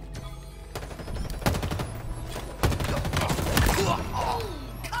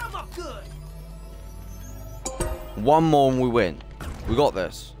him up good. One more and we win. We got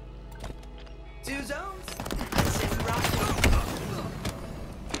this. 2 zones. Send rock.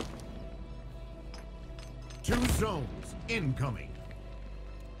 2 zones incoming.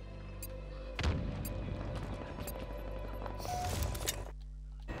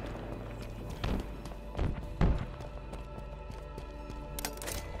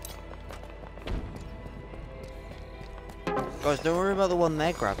 Guys, don't worry about the one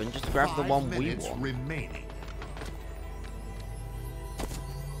they're grabbing. Just grab the 5 one we minutes want. remaining.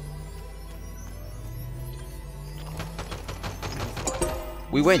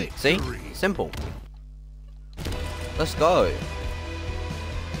 We win. See? Victory. Simple. Let's go.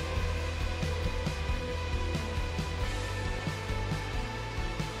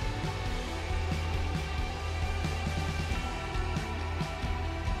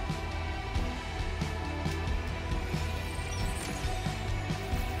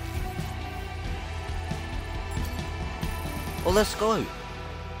 Well, let's go.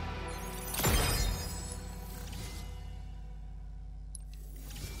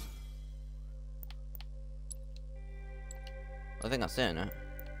 I think that's it, no?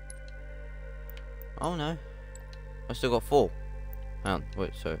 Oh no. I still got 4. Hang on,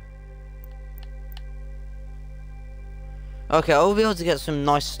 wait, so. Okay, I'll be able to get some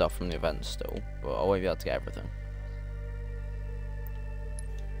nice stuff from the event still, but I won't be able to get everything.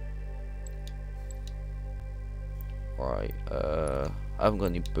 Right, I haven't got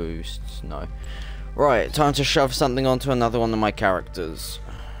any boosts, no. Right, time to shove something onto another one of my characters.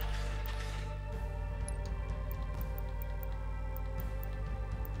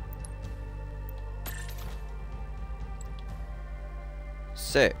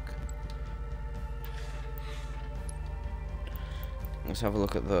 Sick. Let's have a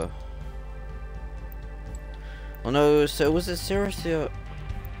look at the... Oh no, so was it seriously a...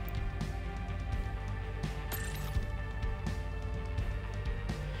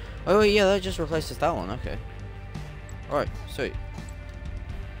 Oh yeah, that just replaces that one, okay. Alright, sweet.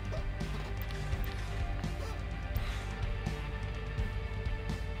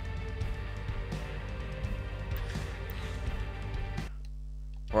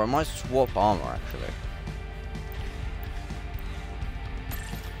 Or I might swap armor actually.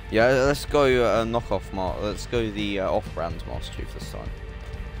 Yeah, let's go knockoff let's go the off-brand Master Chief this time.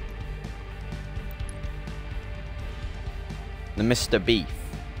 The Mr. Beef.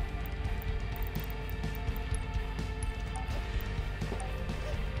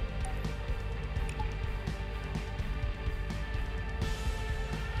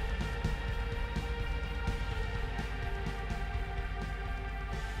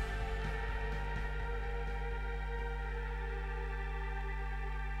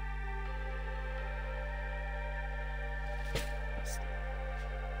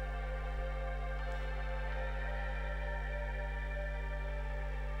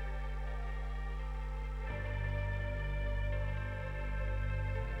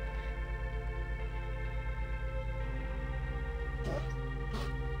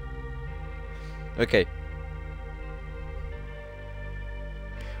 Okay.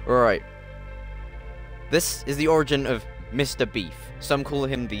 Alright. This is the origin of Mr. Beef. Some call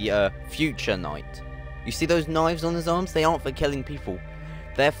him the Future Knight. You see those knives on his arms? They aren't for killing people.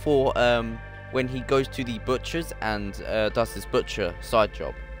 Therefore, when he goes to the butchers and does his butcher side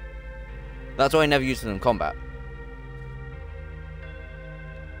job. That's why I never use them in combat.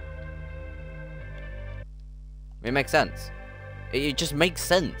 It makes sense. It just makes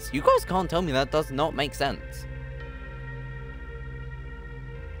sense. You guys can't tell me that does not make sense.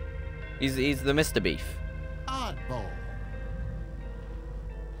 He's the Mr. Beef. Oddball.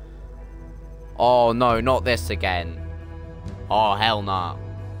 Oh no, not this again. Oh hell nah.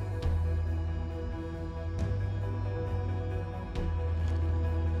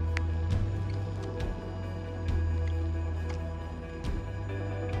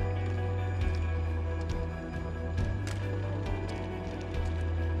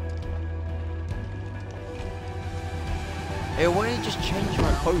 Hey, why did you just change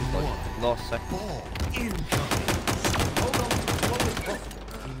my pose like last second? Ball incoming. Hold on. What was possible?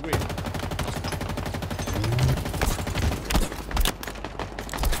 Wait.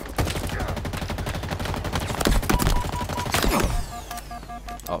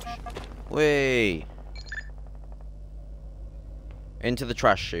 Oh shit. Wait. Into the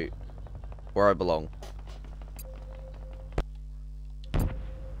trash chute. Where I belong.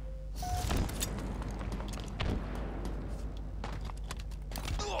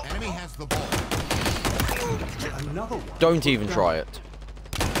 Enemy has the ball. Another one. Don't even try it.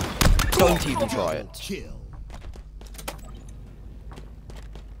 Don't even try it. Kill.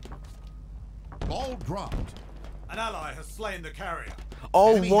 Ball dropped. An ally has slain the carrier.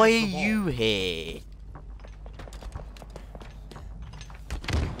 Oh, Enemy why are has the ball. you here?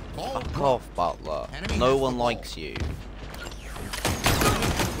 Ball Fuck dropped. off, Butler. Enemy No has the one ball. likes you.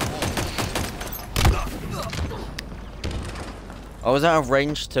 I was out of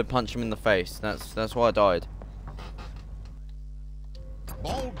range to punch him in the face. That's why I died.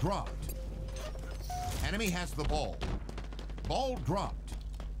 Ball dropped. Enemy has the ball. Ball dropped.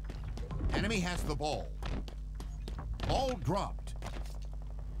 Enemy has the ball. Ball dropped.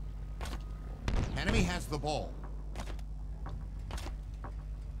 Enemy has the ball.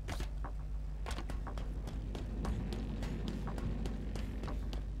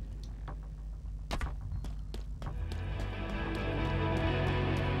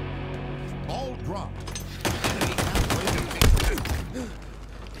 Ball dropped. Enemy halfway to victory.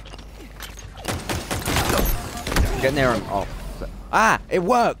 Get near him. Oh. Ah! It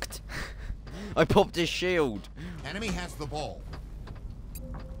worked! I popped his shield. Enemy has the ball.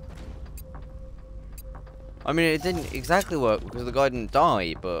 I mean, it didn't exactly work because the guy didn't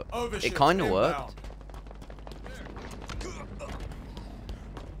die, but it Overshield kind of inbound. worked.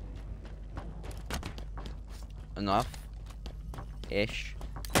 Enough. Ish.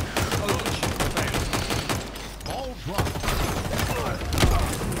 Overshield failed. Ball dropped.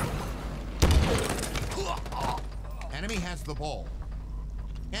 Enemy has the ball.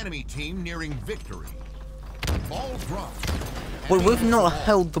 Enemy team nearing victory. Ball dropped. Well, Enemy we've has not the ball.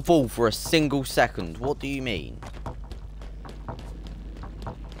 held the ball for a single second. What do you mean?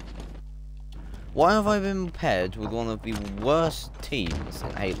 Why have I been paired with one of the worst teams in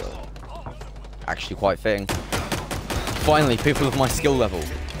Halo? Actually, quite fitting. Finally, people of my skill level.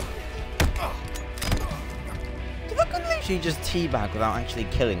 Did I can literally just teabag without actually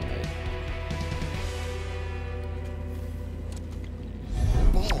killing me?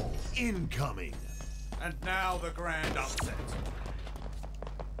 Ball incoming. And now the grand upset.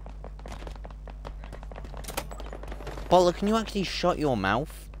 Butler, can you actually shut your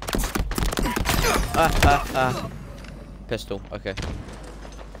mouth? Pistol, okay.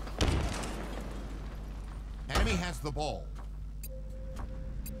 Enemy has the ball.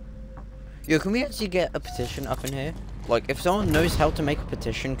 Yo, can we actually get a petition up in here? Like, if someone knows how to make a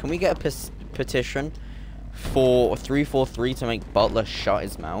petition, can we get a petition for 343 to make Butler shut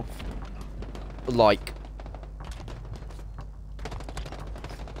his mouth? Like,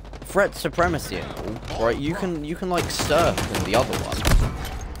 threat supremacy and all, right? You can like surf in the other one.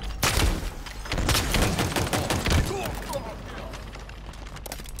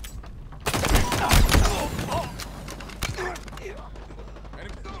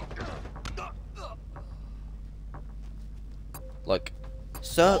 Like,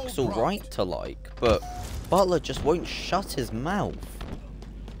 Cirque's alright to like, but Butler just won't shut his mouth.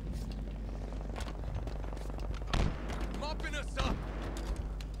 Mopping us up.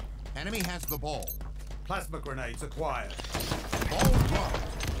 Enemy has the ball. Plasma grenades acquired. Ball dropped.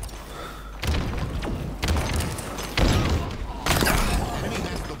 Enemy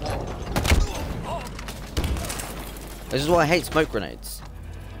has the ball. This is why I hate smoke grenades.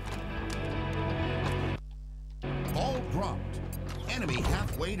 Ball dropped. Enemy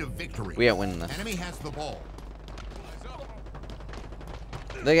halfway to victory. We ain't winning this. Enemy has the ball.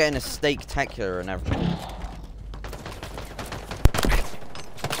 They're getting a steak-tacular and everything.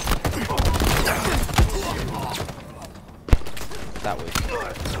 That was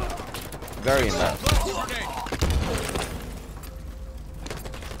very embarrassing.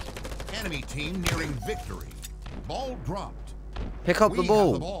 Enemy team nearing victory. Ball dropped. Pick up We the have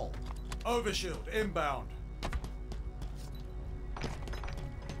ball. the ball. Overshield inbound.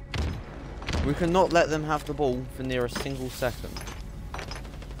 We cannot let them have the ball for near a single second.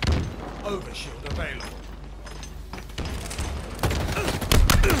 Overshield available.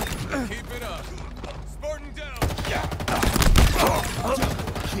 Keep it up. Spartan down.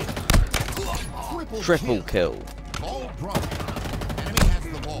 Triple kill. Ball dropped. Enemy has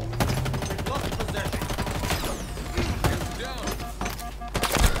the ball. We've lost possession.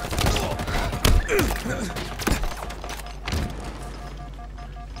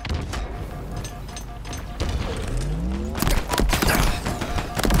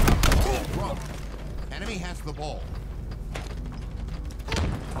 Ball dropped. Enemy has the ball.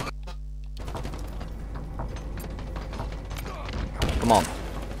 Come on.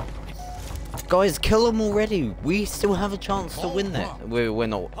 Guys, kill them already. We still have a chance to win this. We're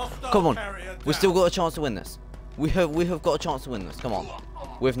not. Come on. We've still got a chance to win this. We have got a chance to win this. Come on.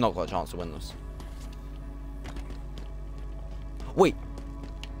 We've not got a chance to win this. Wait.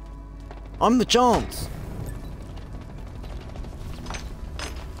 I'm the chance.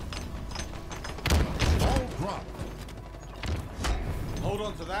 Ball dropped. Hold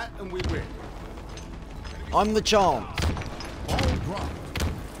on to that and we win. I'm the chance. Ball dropped.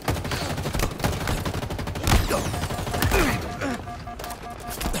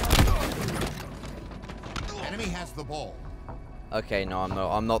 Enemy has the ball. Okay, no,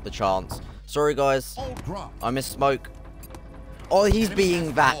 I'm not the chance. Sorry, guys. Ball dropped. I missed smoke. Oh, he's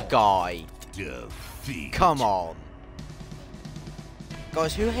being that guy. Defeat. Come on.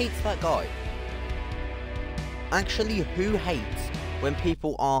 Guys, who hates that guy? Actually, who hates when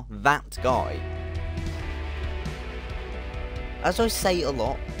people are that guy? As I say a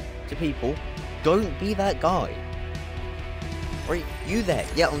lot to people, don't be that guy. Right, you there.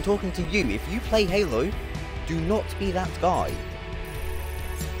 Yeah, I'm talking to you. If you play Halo, do not be that guy.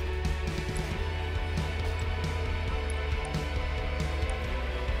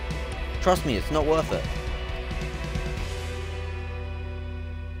 Trust me, it's not worth it.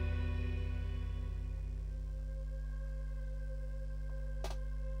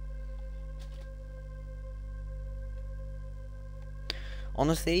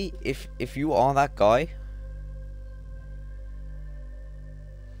 Honestly, if you are that guy,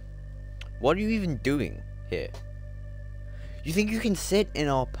 what are you even doing here? You think you can sit in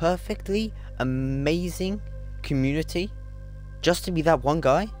our perfectly amazing community just to be that one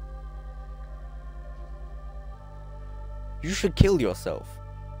guy? You should kill yourself.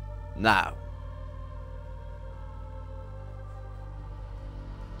 Now.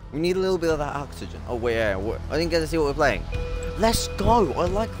 We need a little bit of that oxygen. Oh wait, yeah, I didn't get to see what we're playing. Let's go! I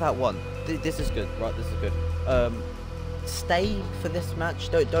like that one. This is good. Right, this is good. Stay for this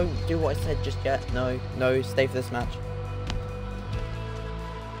match. Don't do what I said just yet. No, stay for this match.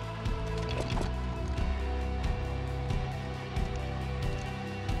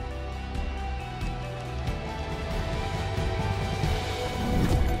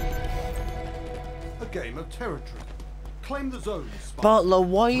 A game of territory. Claim the zone, Spartan. Butler,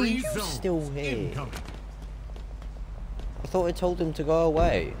 why are Three you zones still here? incoming. I thought I told him to go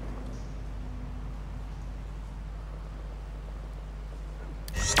away.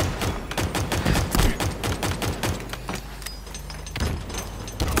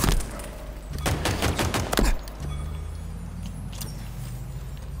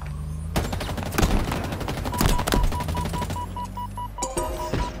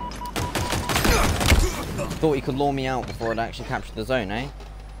 Thought he could lure me out before I'd actually captured the zone, eh?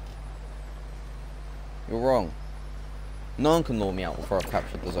 You're wrong. No one can lure me out before I've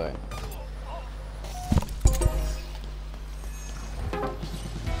captured the zone.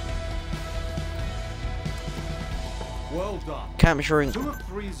 Well done. Capturing 2 of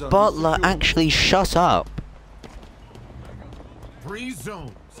 3 zones. Butler, secured. actually shut up. 3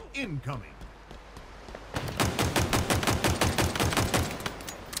 zones incoming.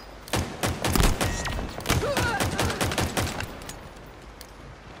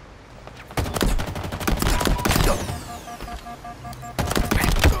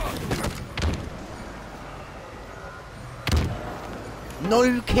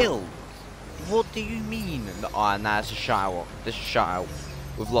 No kills. What do you mean? Oh, nah, it's a shutout. This is a shutout.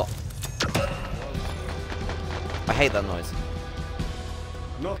 We've lost. I hate that noise.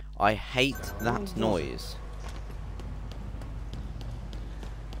 Not I hate that noise.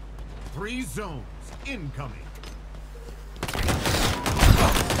 3 zones incoming.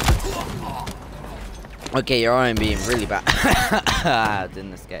 Okay, I am being really bad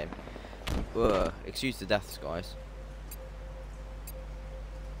in this game. Ugh, excuse the deaths, guys.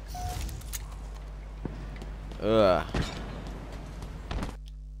 Ugh.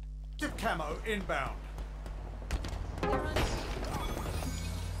 tip camo inbound. They're on.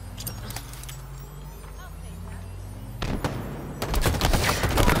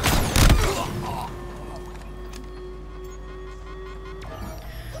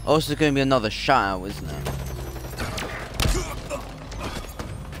 Oh, it's going to be another shutout, isn't it?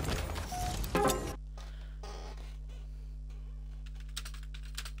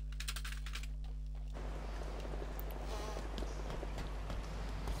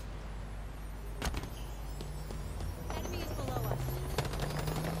 Enemy is below us.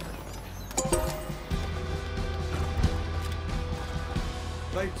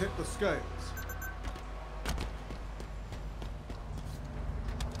 They tip the scales.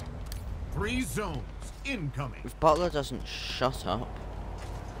 Three zones incoming. If Butler doesn't shut up,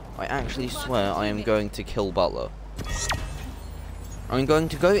 I actually swear I am going to kill Butler. I'm going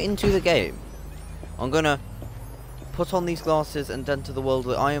to go into the game. I'm going to put on these glasses and enter the world.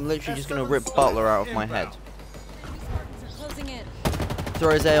 I am literally just going to rip Butler out of my head. Spartans are closing in.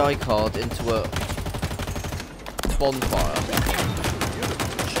 Throw his AI card into a bonfire.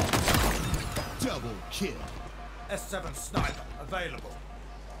 Double kill. S7 sniper available.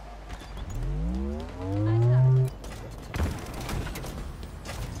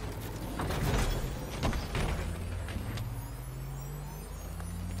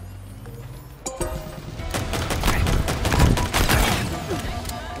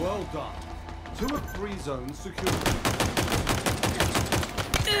 Well done. 2 of 3 zones secured.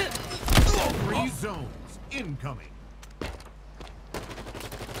 3 zones incoming.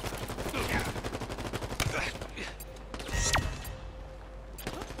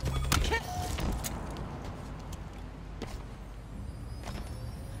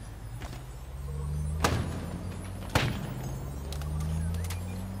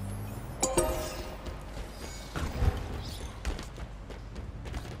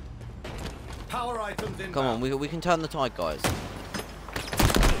 Power items inbound. Come on, we can turn the tide, guys.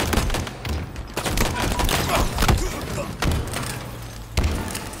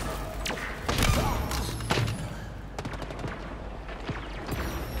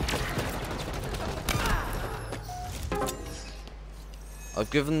 I've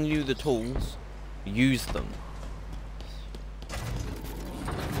given you the tools. Use them.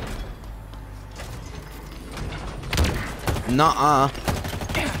 Nuh-uh.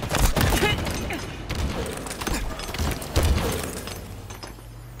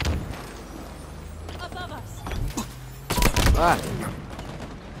 Above us. Ah.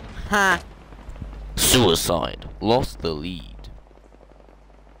 Ha. Suicide. Lost the lead.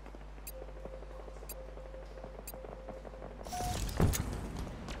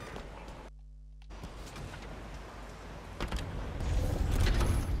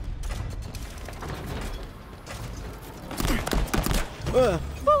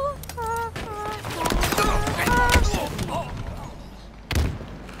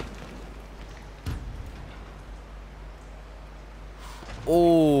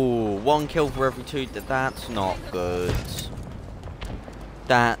 Oh, 1 kill for every 2. That's not good.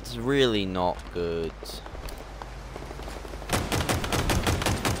 That's really not good.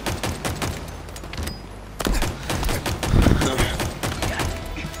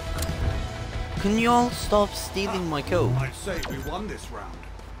 Can you all stop stealing my kills? I'd say we won this round.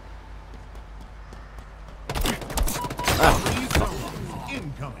 3 zones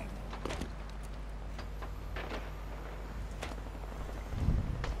incoming.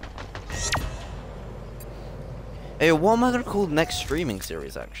 Hey, what am I gonna call the next streaming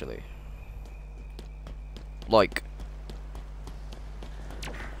series, actually? Like...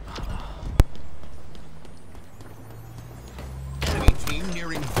 Enemy team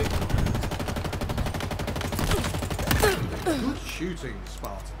nearing victory. Good shooting,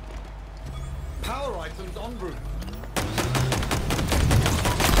 Spartan. Power items en route.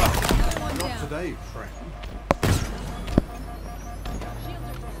 One Not down. today, friend. Shields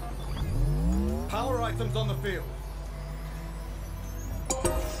are down. Power items on the field.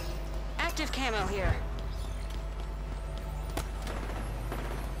 Active camo here.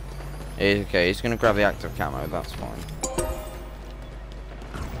 Okay, he's gonna grab the active camo, that's fine.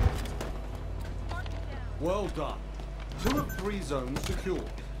 Well done. 2 of 3 zones secured.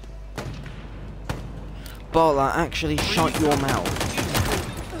 Bartla, actually shut your mouth.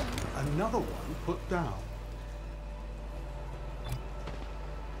 Another one put down.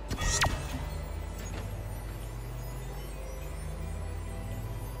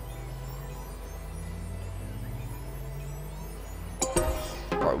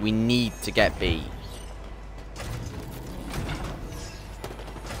 Right, we need to get B.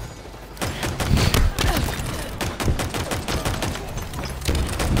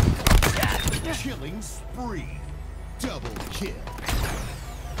 Killing spree. Double kill.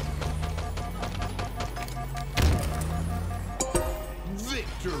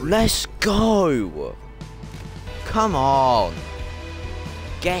 Victory. Let's go! Come on!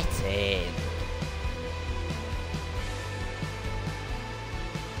 Get in!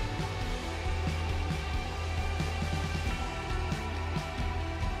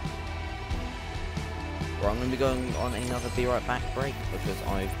 Right, I'm going to be going on another Be Right Back break because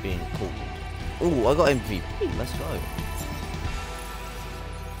I've been called. Oh, I got MVP. Let's go.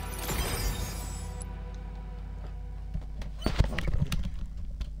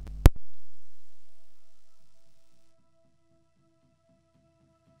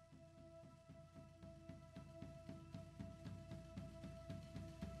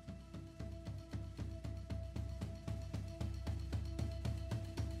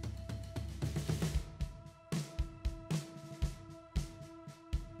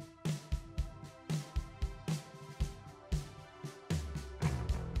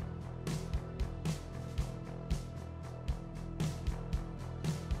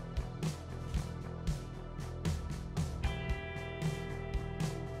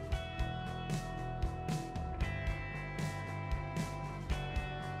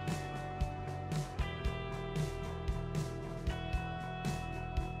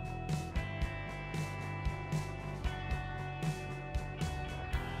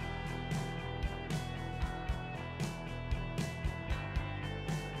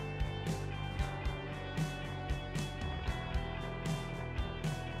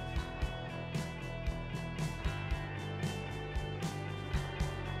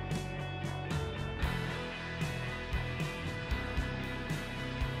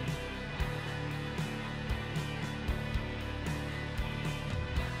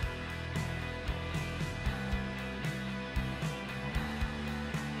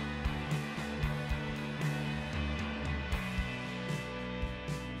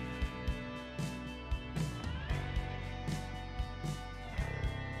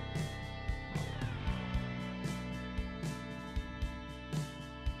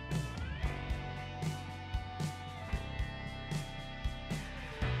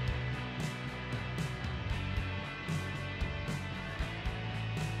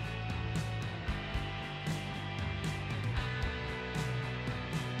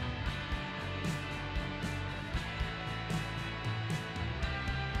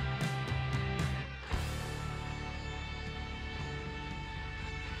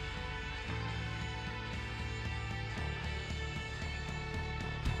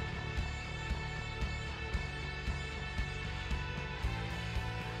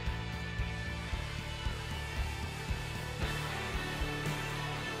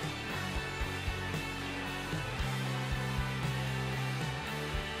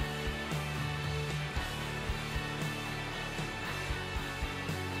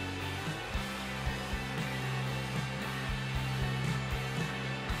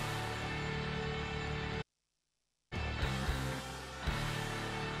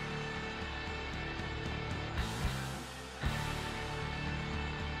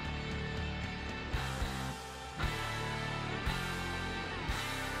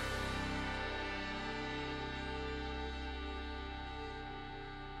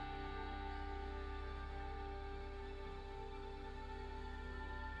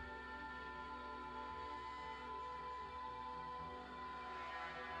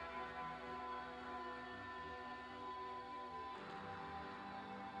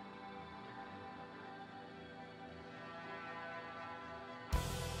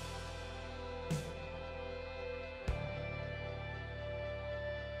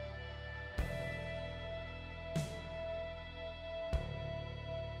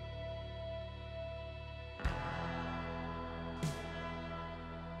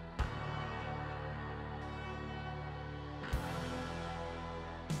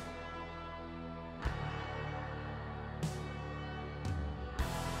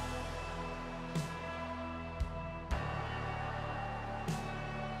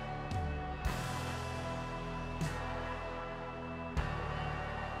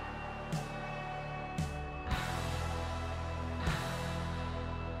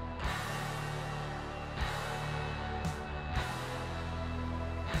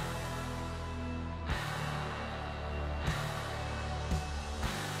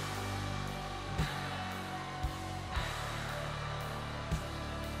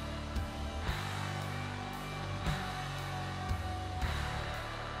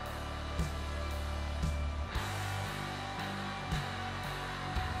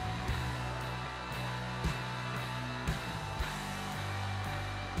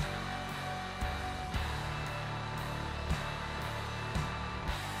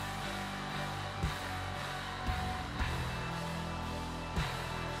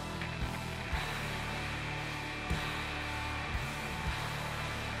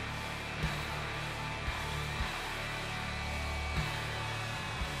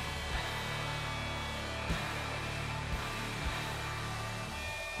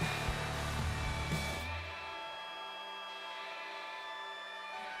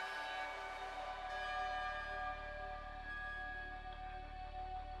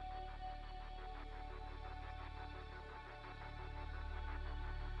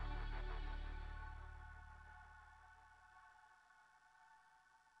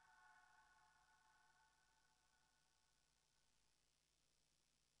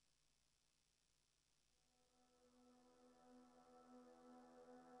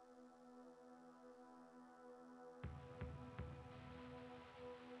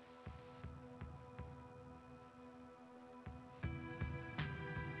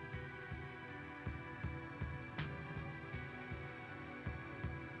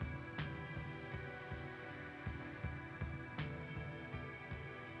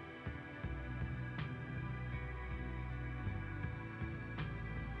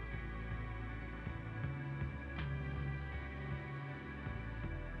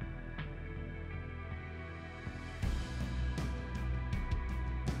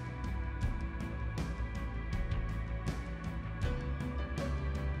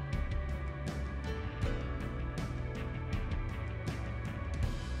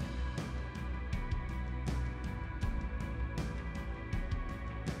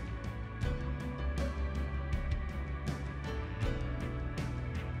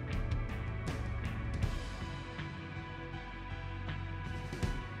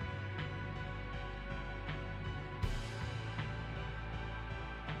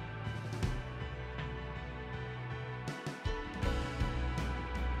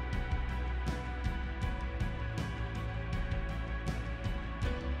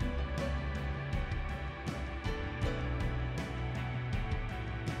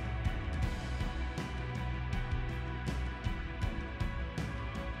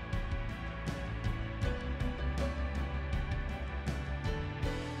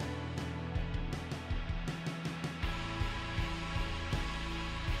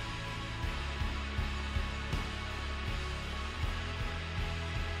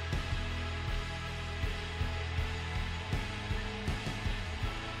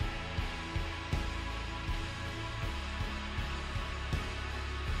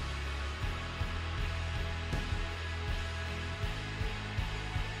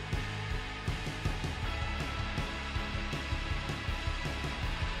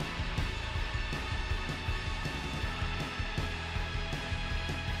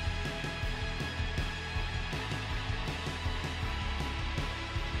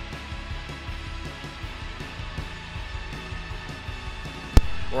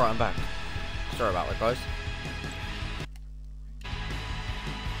 Right, I'm back. Sorry about that, guys.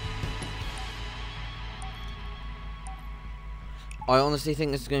 I honestly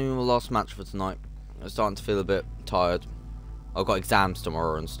think this is going to be my last match for tonight. I'm starting to feel a bit tired. I've got exams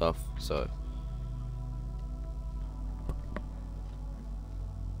tomorrow and stuff, so...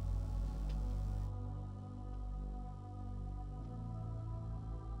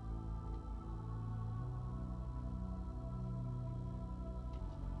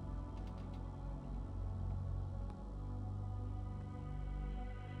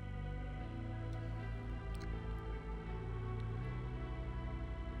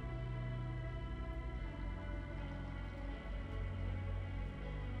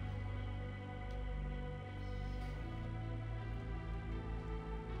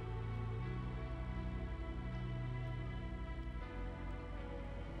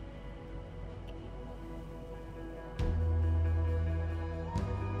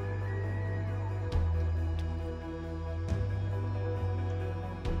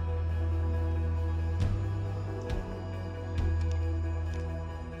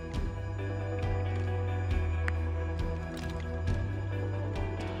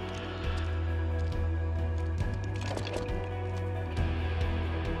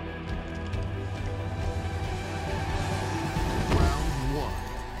 Round one.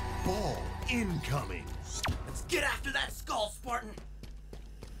 Ball incoming. Let's get after that skull, Spartan.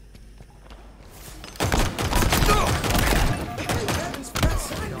 Good heavens for that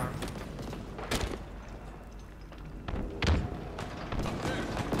sidearm.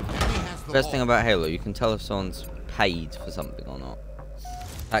 Enemy has the Best ball. thing about Halo, you can tell if someone's paid for something or not.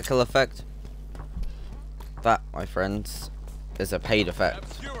 That kill effect, that, my friends, is a paid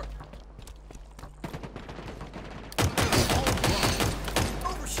effect.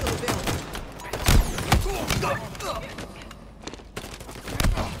 Overshield available.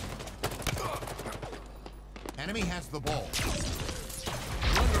 Enemy has the ball.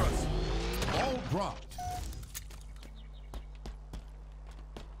 Ball dropped.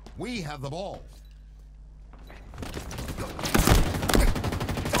 We have the ball.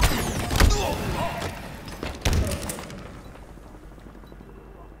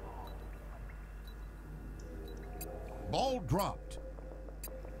 Ball dropped.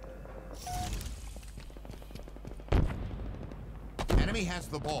 Enemy has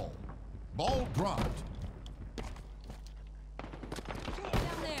the ball. Ball dropped.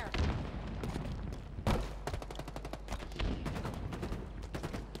 Down there.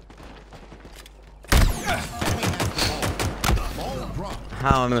 Enemy has the ball. Ball dropped.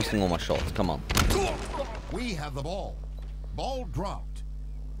 How am I missing all my shots? Come on. We have the ball. Ball dropped.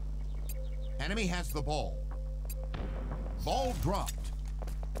 Enemy has the ball. Ball dropped.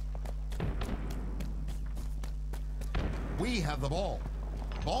 We have the ball.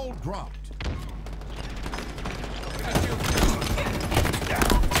 Ball dropped.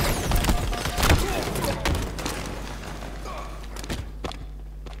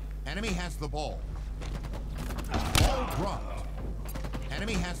 Enemy has the ball. Ball dropped.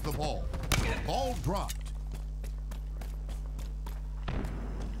 Enemy has the ball. Ball dropped.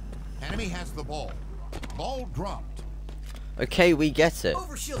 Enemy has the ball. Ball dropped. Okay, we get it.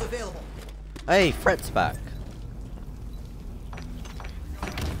 Overshield available. Hey, Fred's back.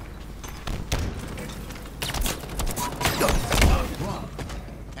 Ball dropped.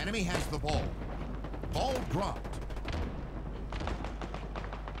 Enemy has the ball. Ball dropped.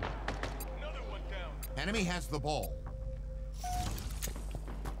 Enemy has the ball.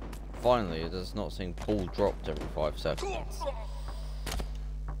 Finally, it does not seem Paul dropped every 5 seconds.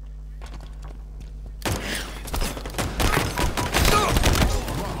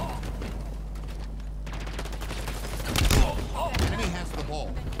 Enemy has the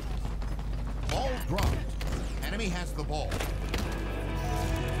ball. Ball dropped. Enemy has the ball.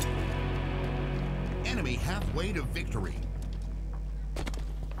 Enemy halfway to victory.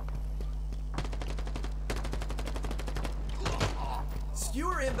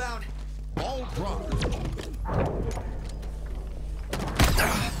 Skewer inbound. Ball dropped.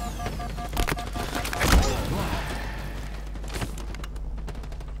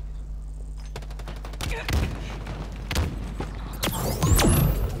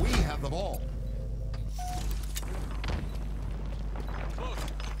 We have the ball.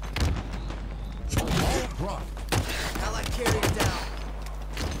 Ball dropped. Allied carrier down.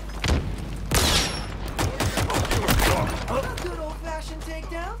 A good old-fashioned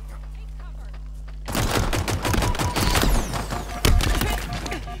takedown.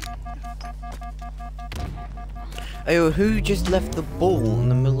 Oh, who just left the ball in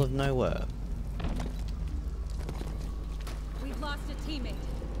the middle of nowhere? We've lost a teammate.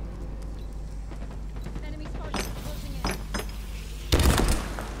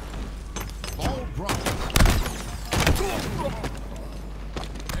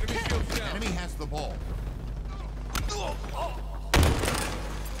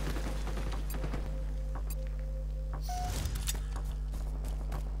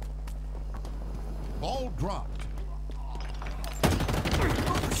 Ball dropped.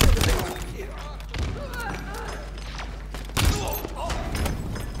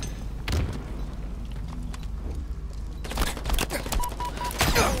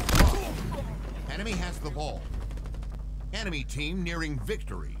 Enemy has the ball. Enemy team nearing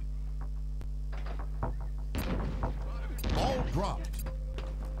victory. Ball dropped.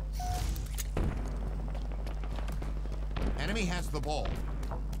 Enemy has the ball.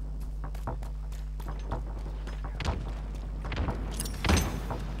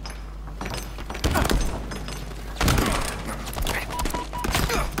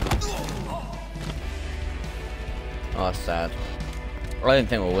 Oh, that's sad. I didn't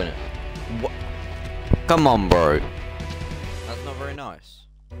think we'll win it. What? Come on, bro. That's not very nice.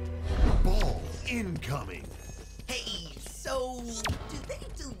 Ball incoming. Hey, so did they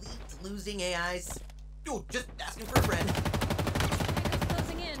delete losing AIs? Oh, just asking for a friend.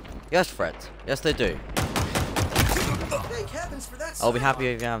 Closing in. Yes, Fred. Yes, they do. Thank heavens for that. I'll be sound. happy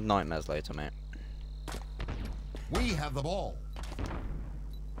if you have nightmares later, mate. We have the ball.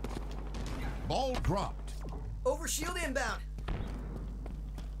 Ball dropped. Over shield inbound.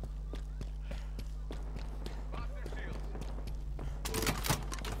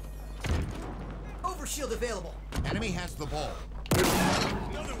 Over shield available. Enemy has the ball.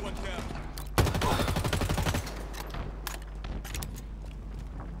 Another one down.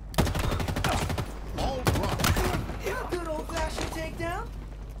 Ball dropped. Good old-fashioned takedown.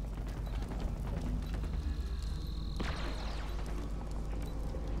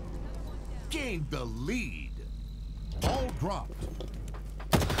 Gained the lead. Ball dropped.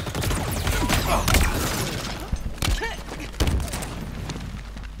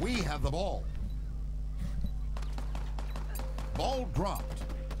 We have the ball. Ball dropped.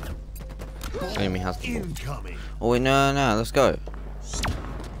 Ball Enemy has the ball. incoming. Oh wait, no, let's go. Shooting,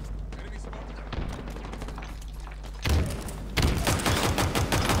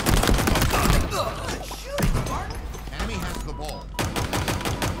 Spartan. Enemy has the ball.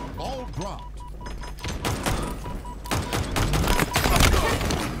 Ball dropped.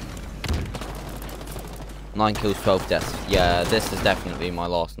 9 kills, 12 deaths. Yeah, this is definitely my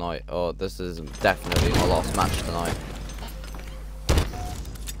last night. Oh, this is definitely my last match tonight.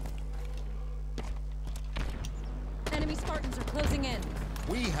 Enemy Spartans are closing in.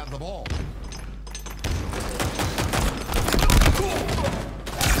 We have the ball.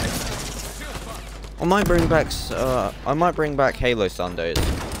 I might bring back Halo Sundays.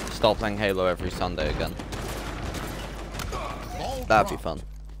 Start playing Halo every Sunday again. Ball That'd be dropped. fun.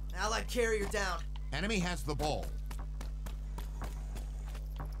 Allied carrier down. Enemy has the ball.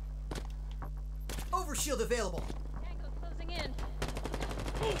 Over shield available. Tango closing in.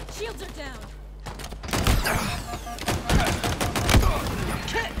 Shields are down.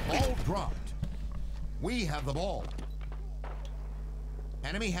 Ball dropped. We have the ball.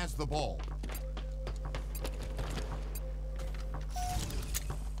 Enemy has the ball.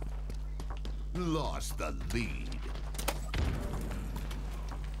 Lost the lead.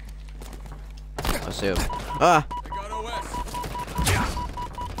 I see him. Ah! They got OS.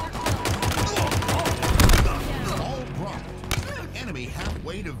 Ball dropped. Enemy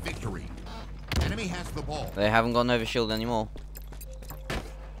halfway to victory. Enemy has the ball. They haven't gone over shield anymore.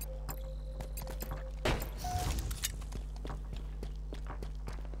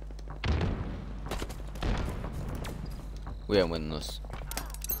 We ain't winning this.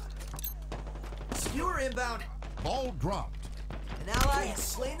 Skewer inbound. Ball dropped. An ally has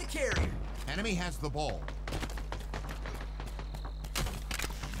slain the carrier. Enemy has the ball.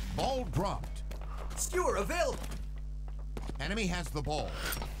 Ball dropped. Skewer available. Enemy has the ball.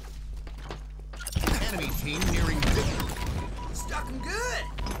 Enemy team nearing victory. Stuck him good.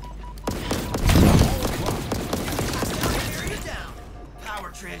 Ball dropped. Hostile carrier down. Power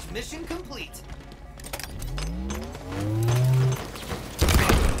transmission complete.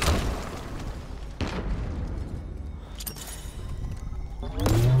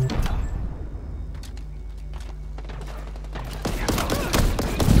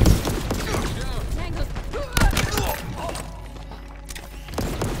 Tango.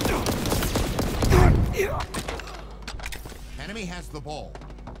 Enemy has the ball.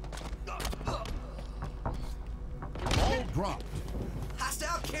 Ball dropped.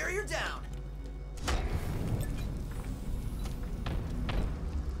 Hostile carrier down.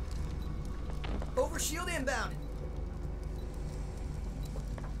 Over shield inbound.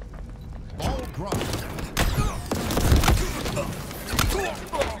 Ball dropped.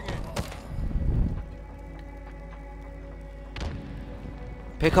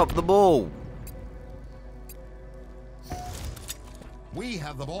 Pick up the ball! We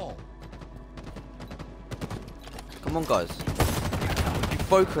have the ball. Come on, guys. If you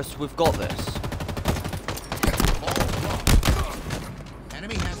focus, we've got this. Ball dropped.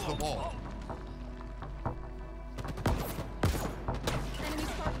 Enemy has the ball. Enemy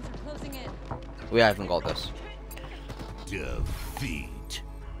Spartans are closing in. We haven't got this. Defeat.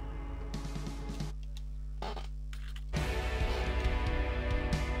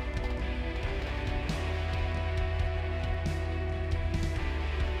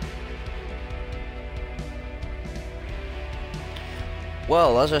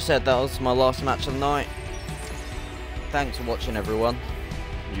 Well, as I said, that was my last match of the night. Thanks for watching, everyone.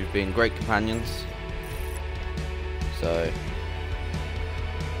 You've been great companions. So,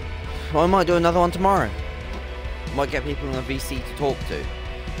 I might do another one tomorrow. Might get people in the VC to talk to.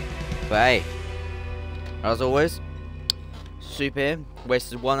 But hey, as always, Soup here.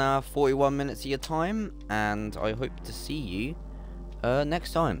 Wasted 1 hour 41 minutes of your time, and I hope to see you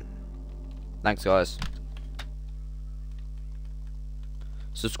next time. Thanks, guys.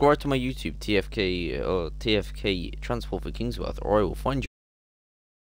 Subscribe to my YouTube, TFK Transport for Kingsworth, or I will find you.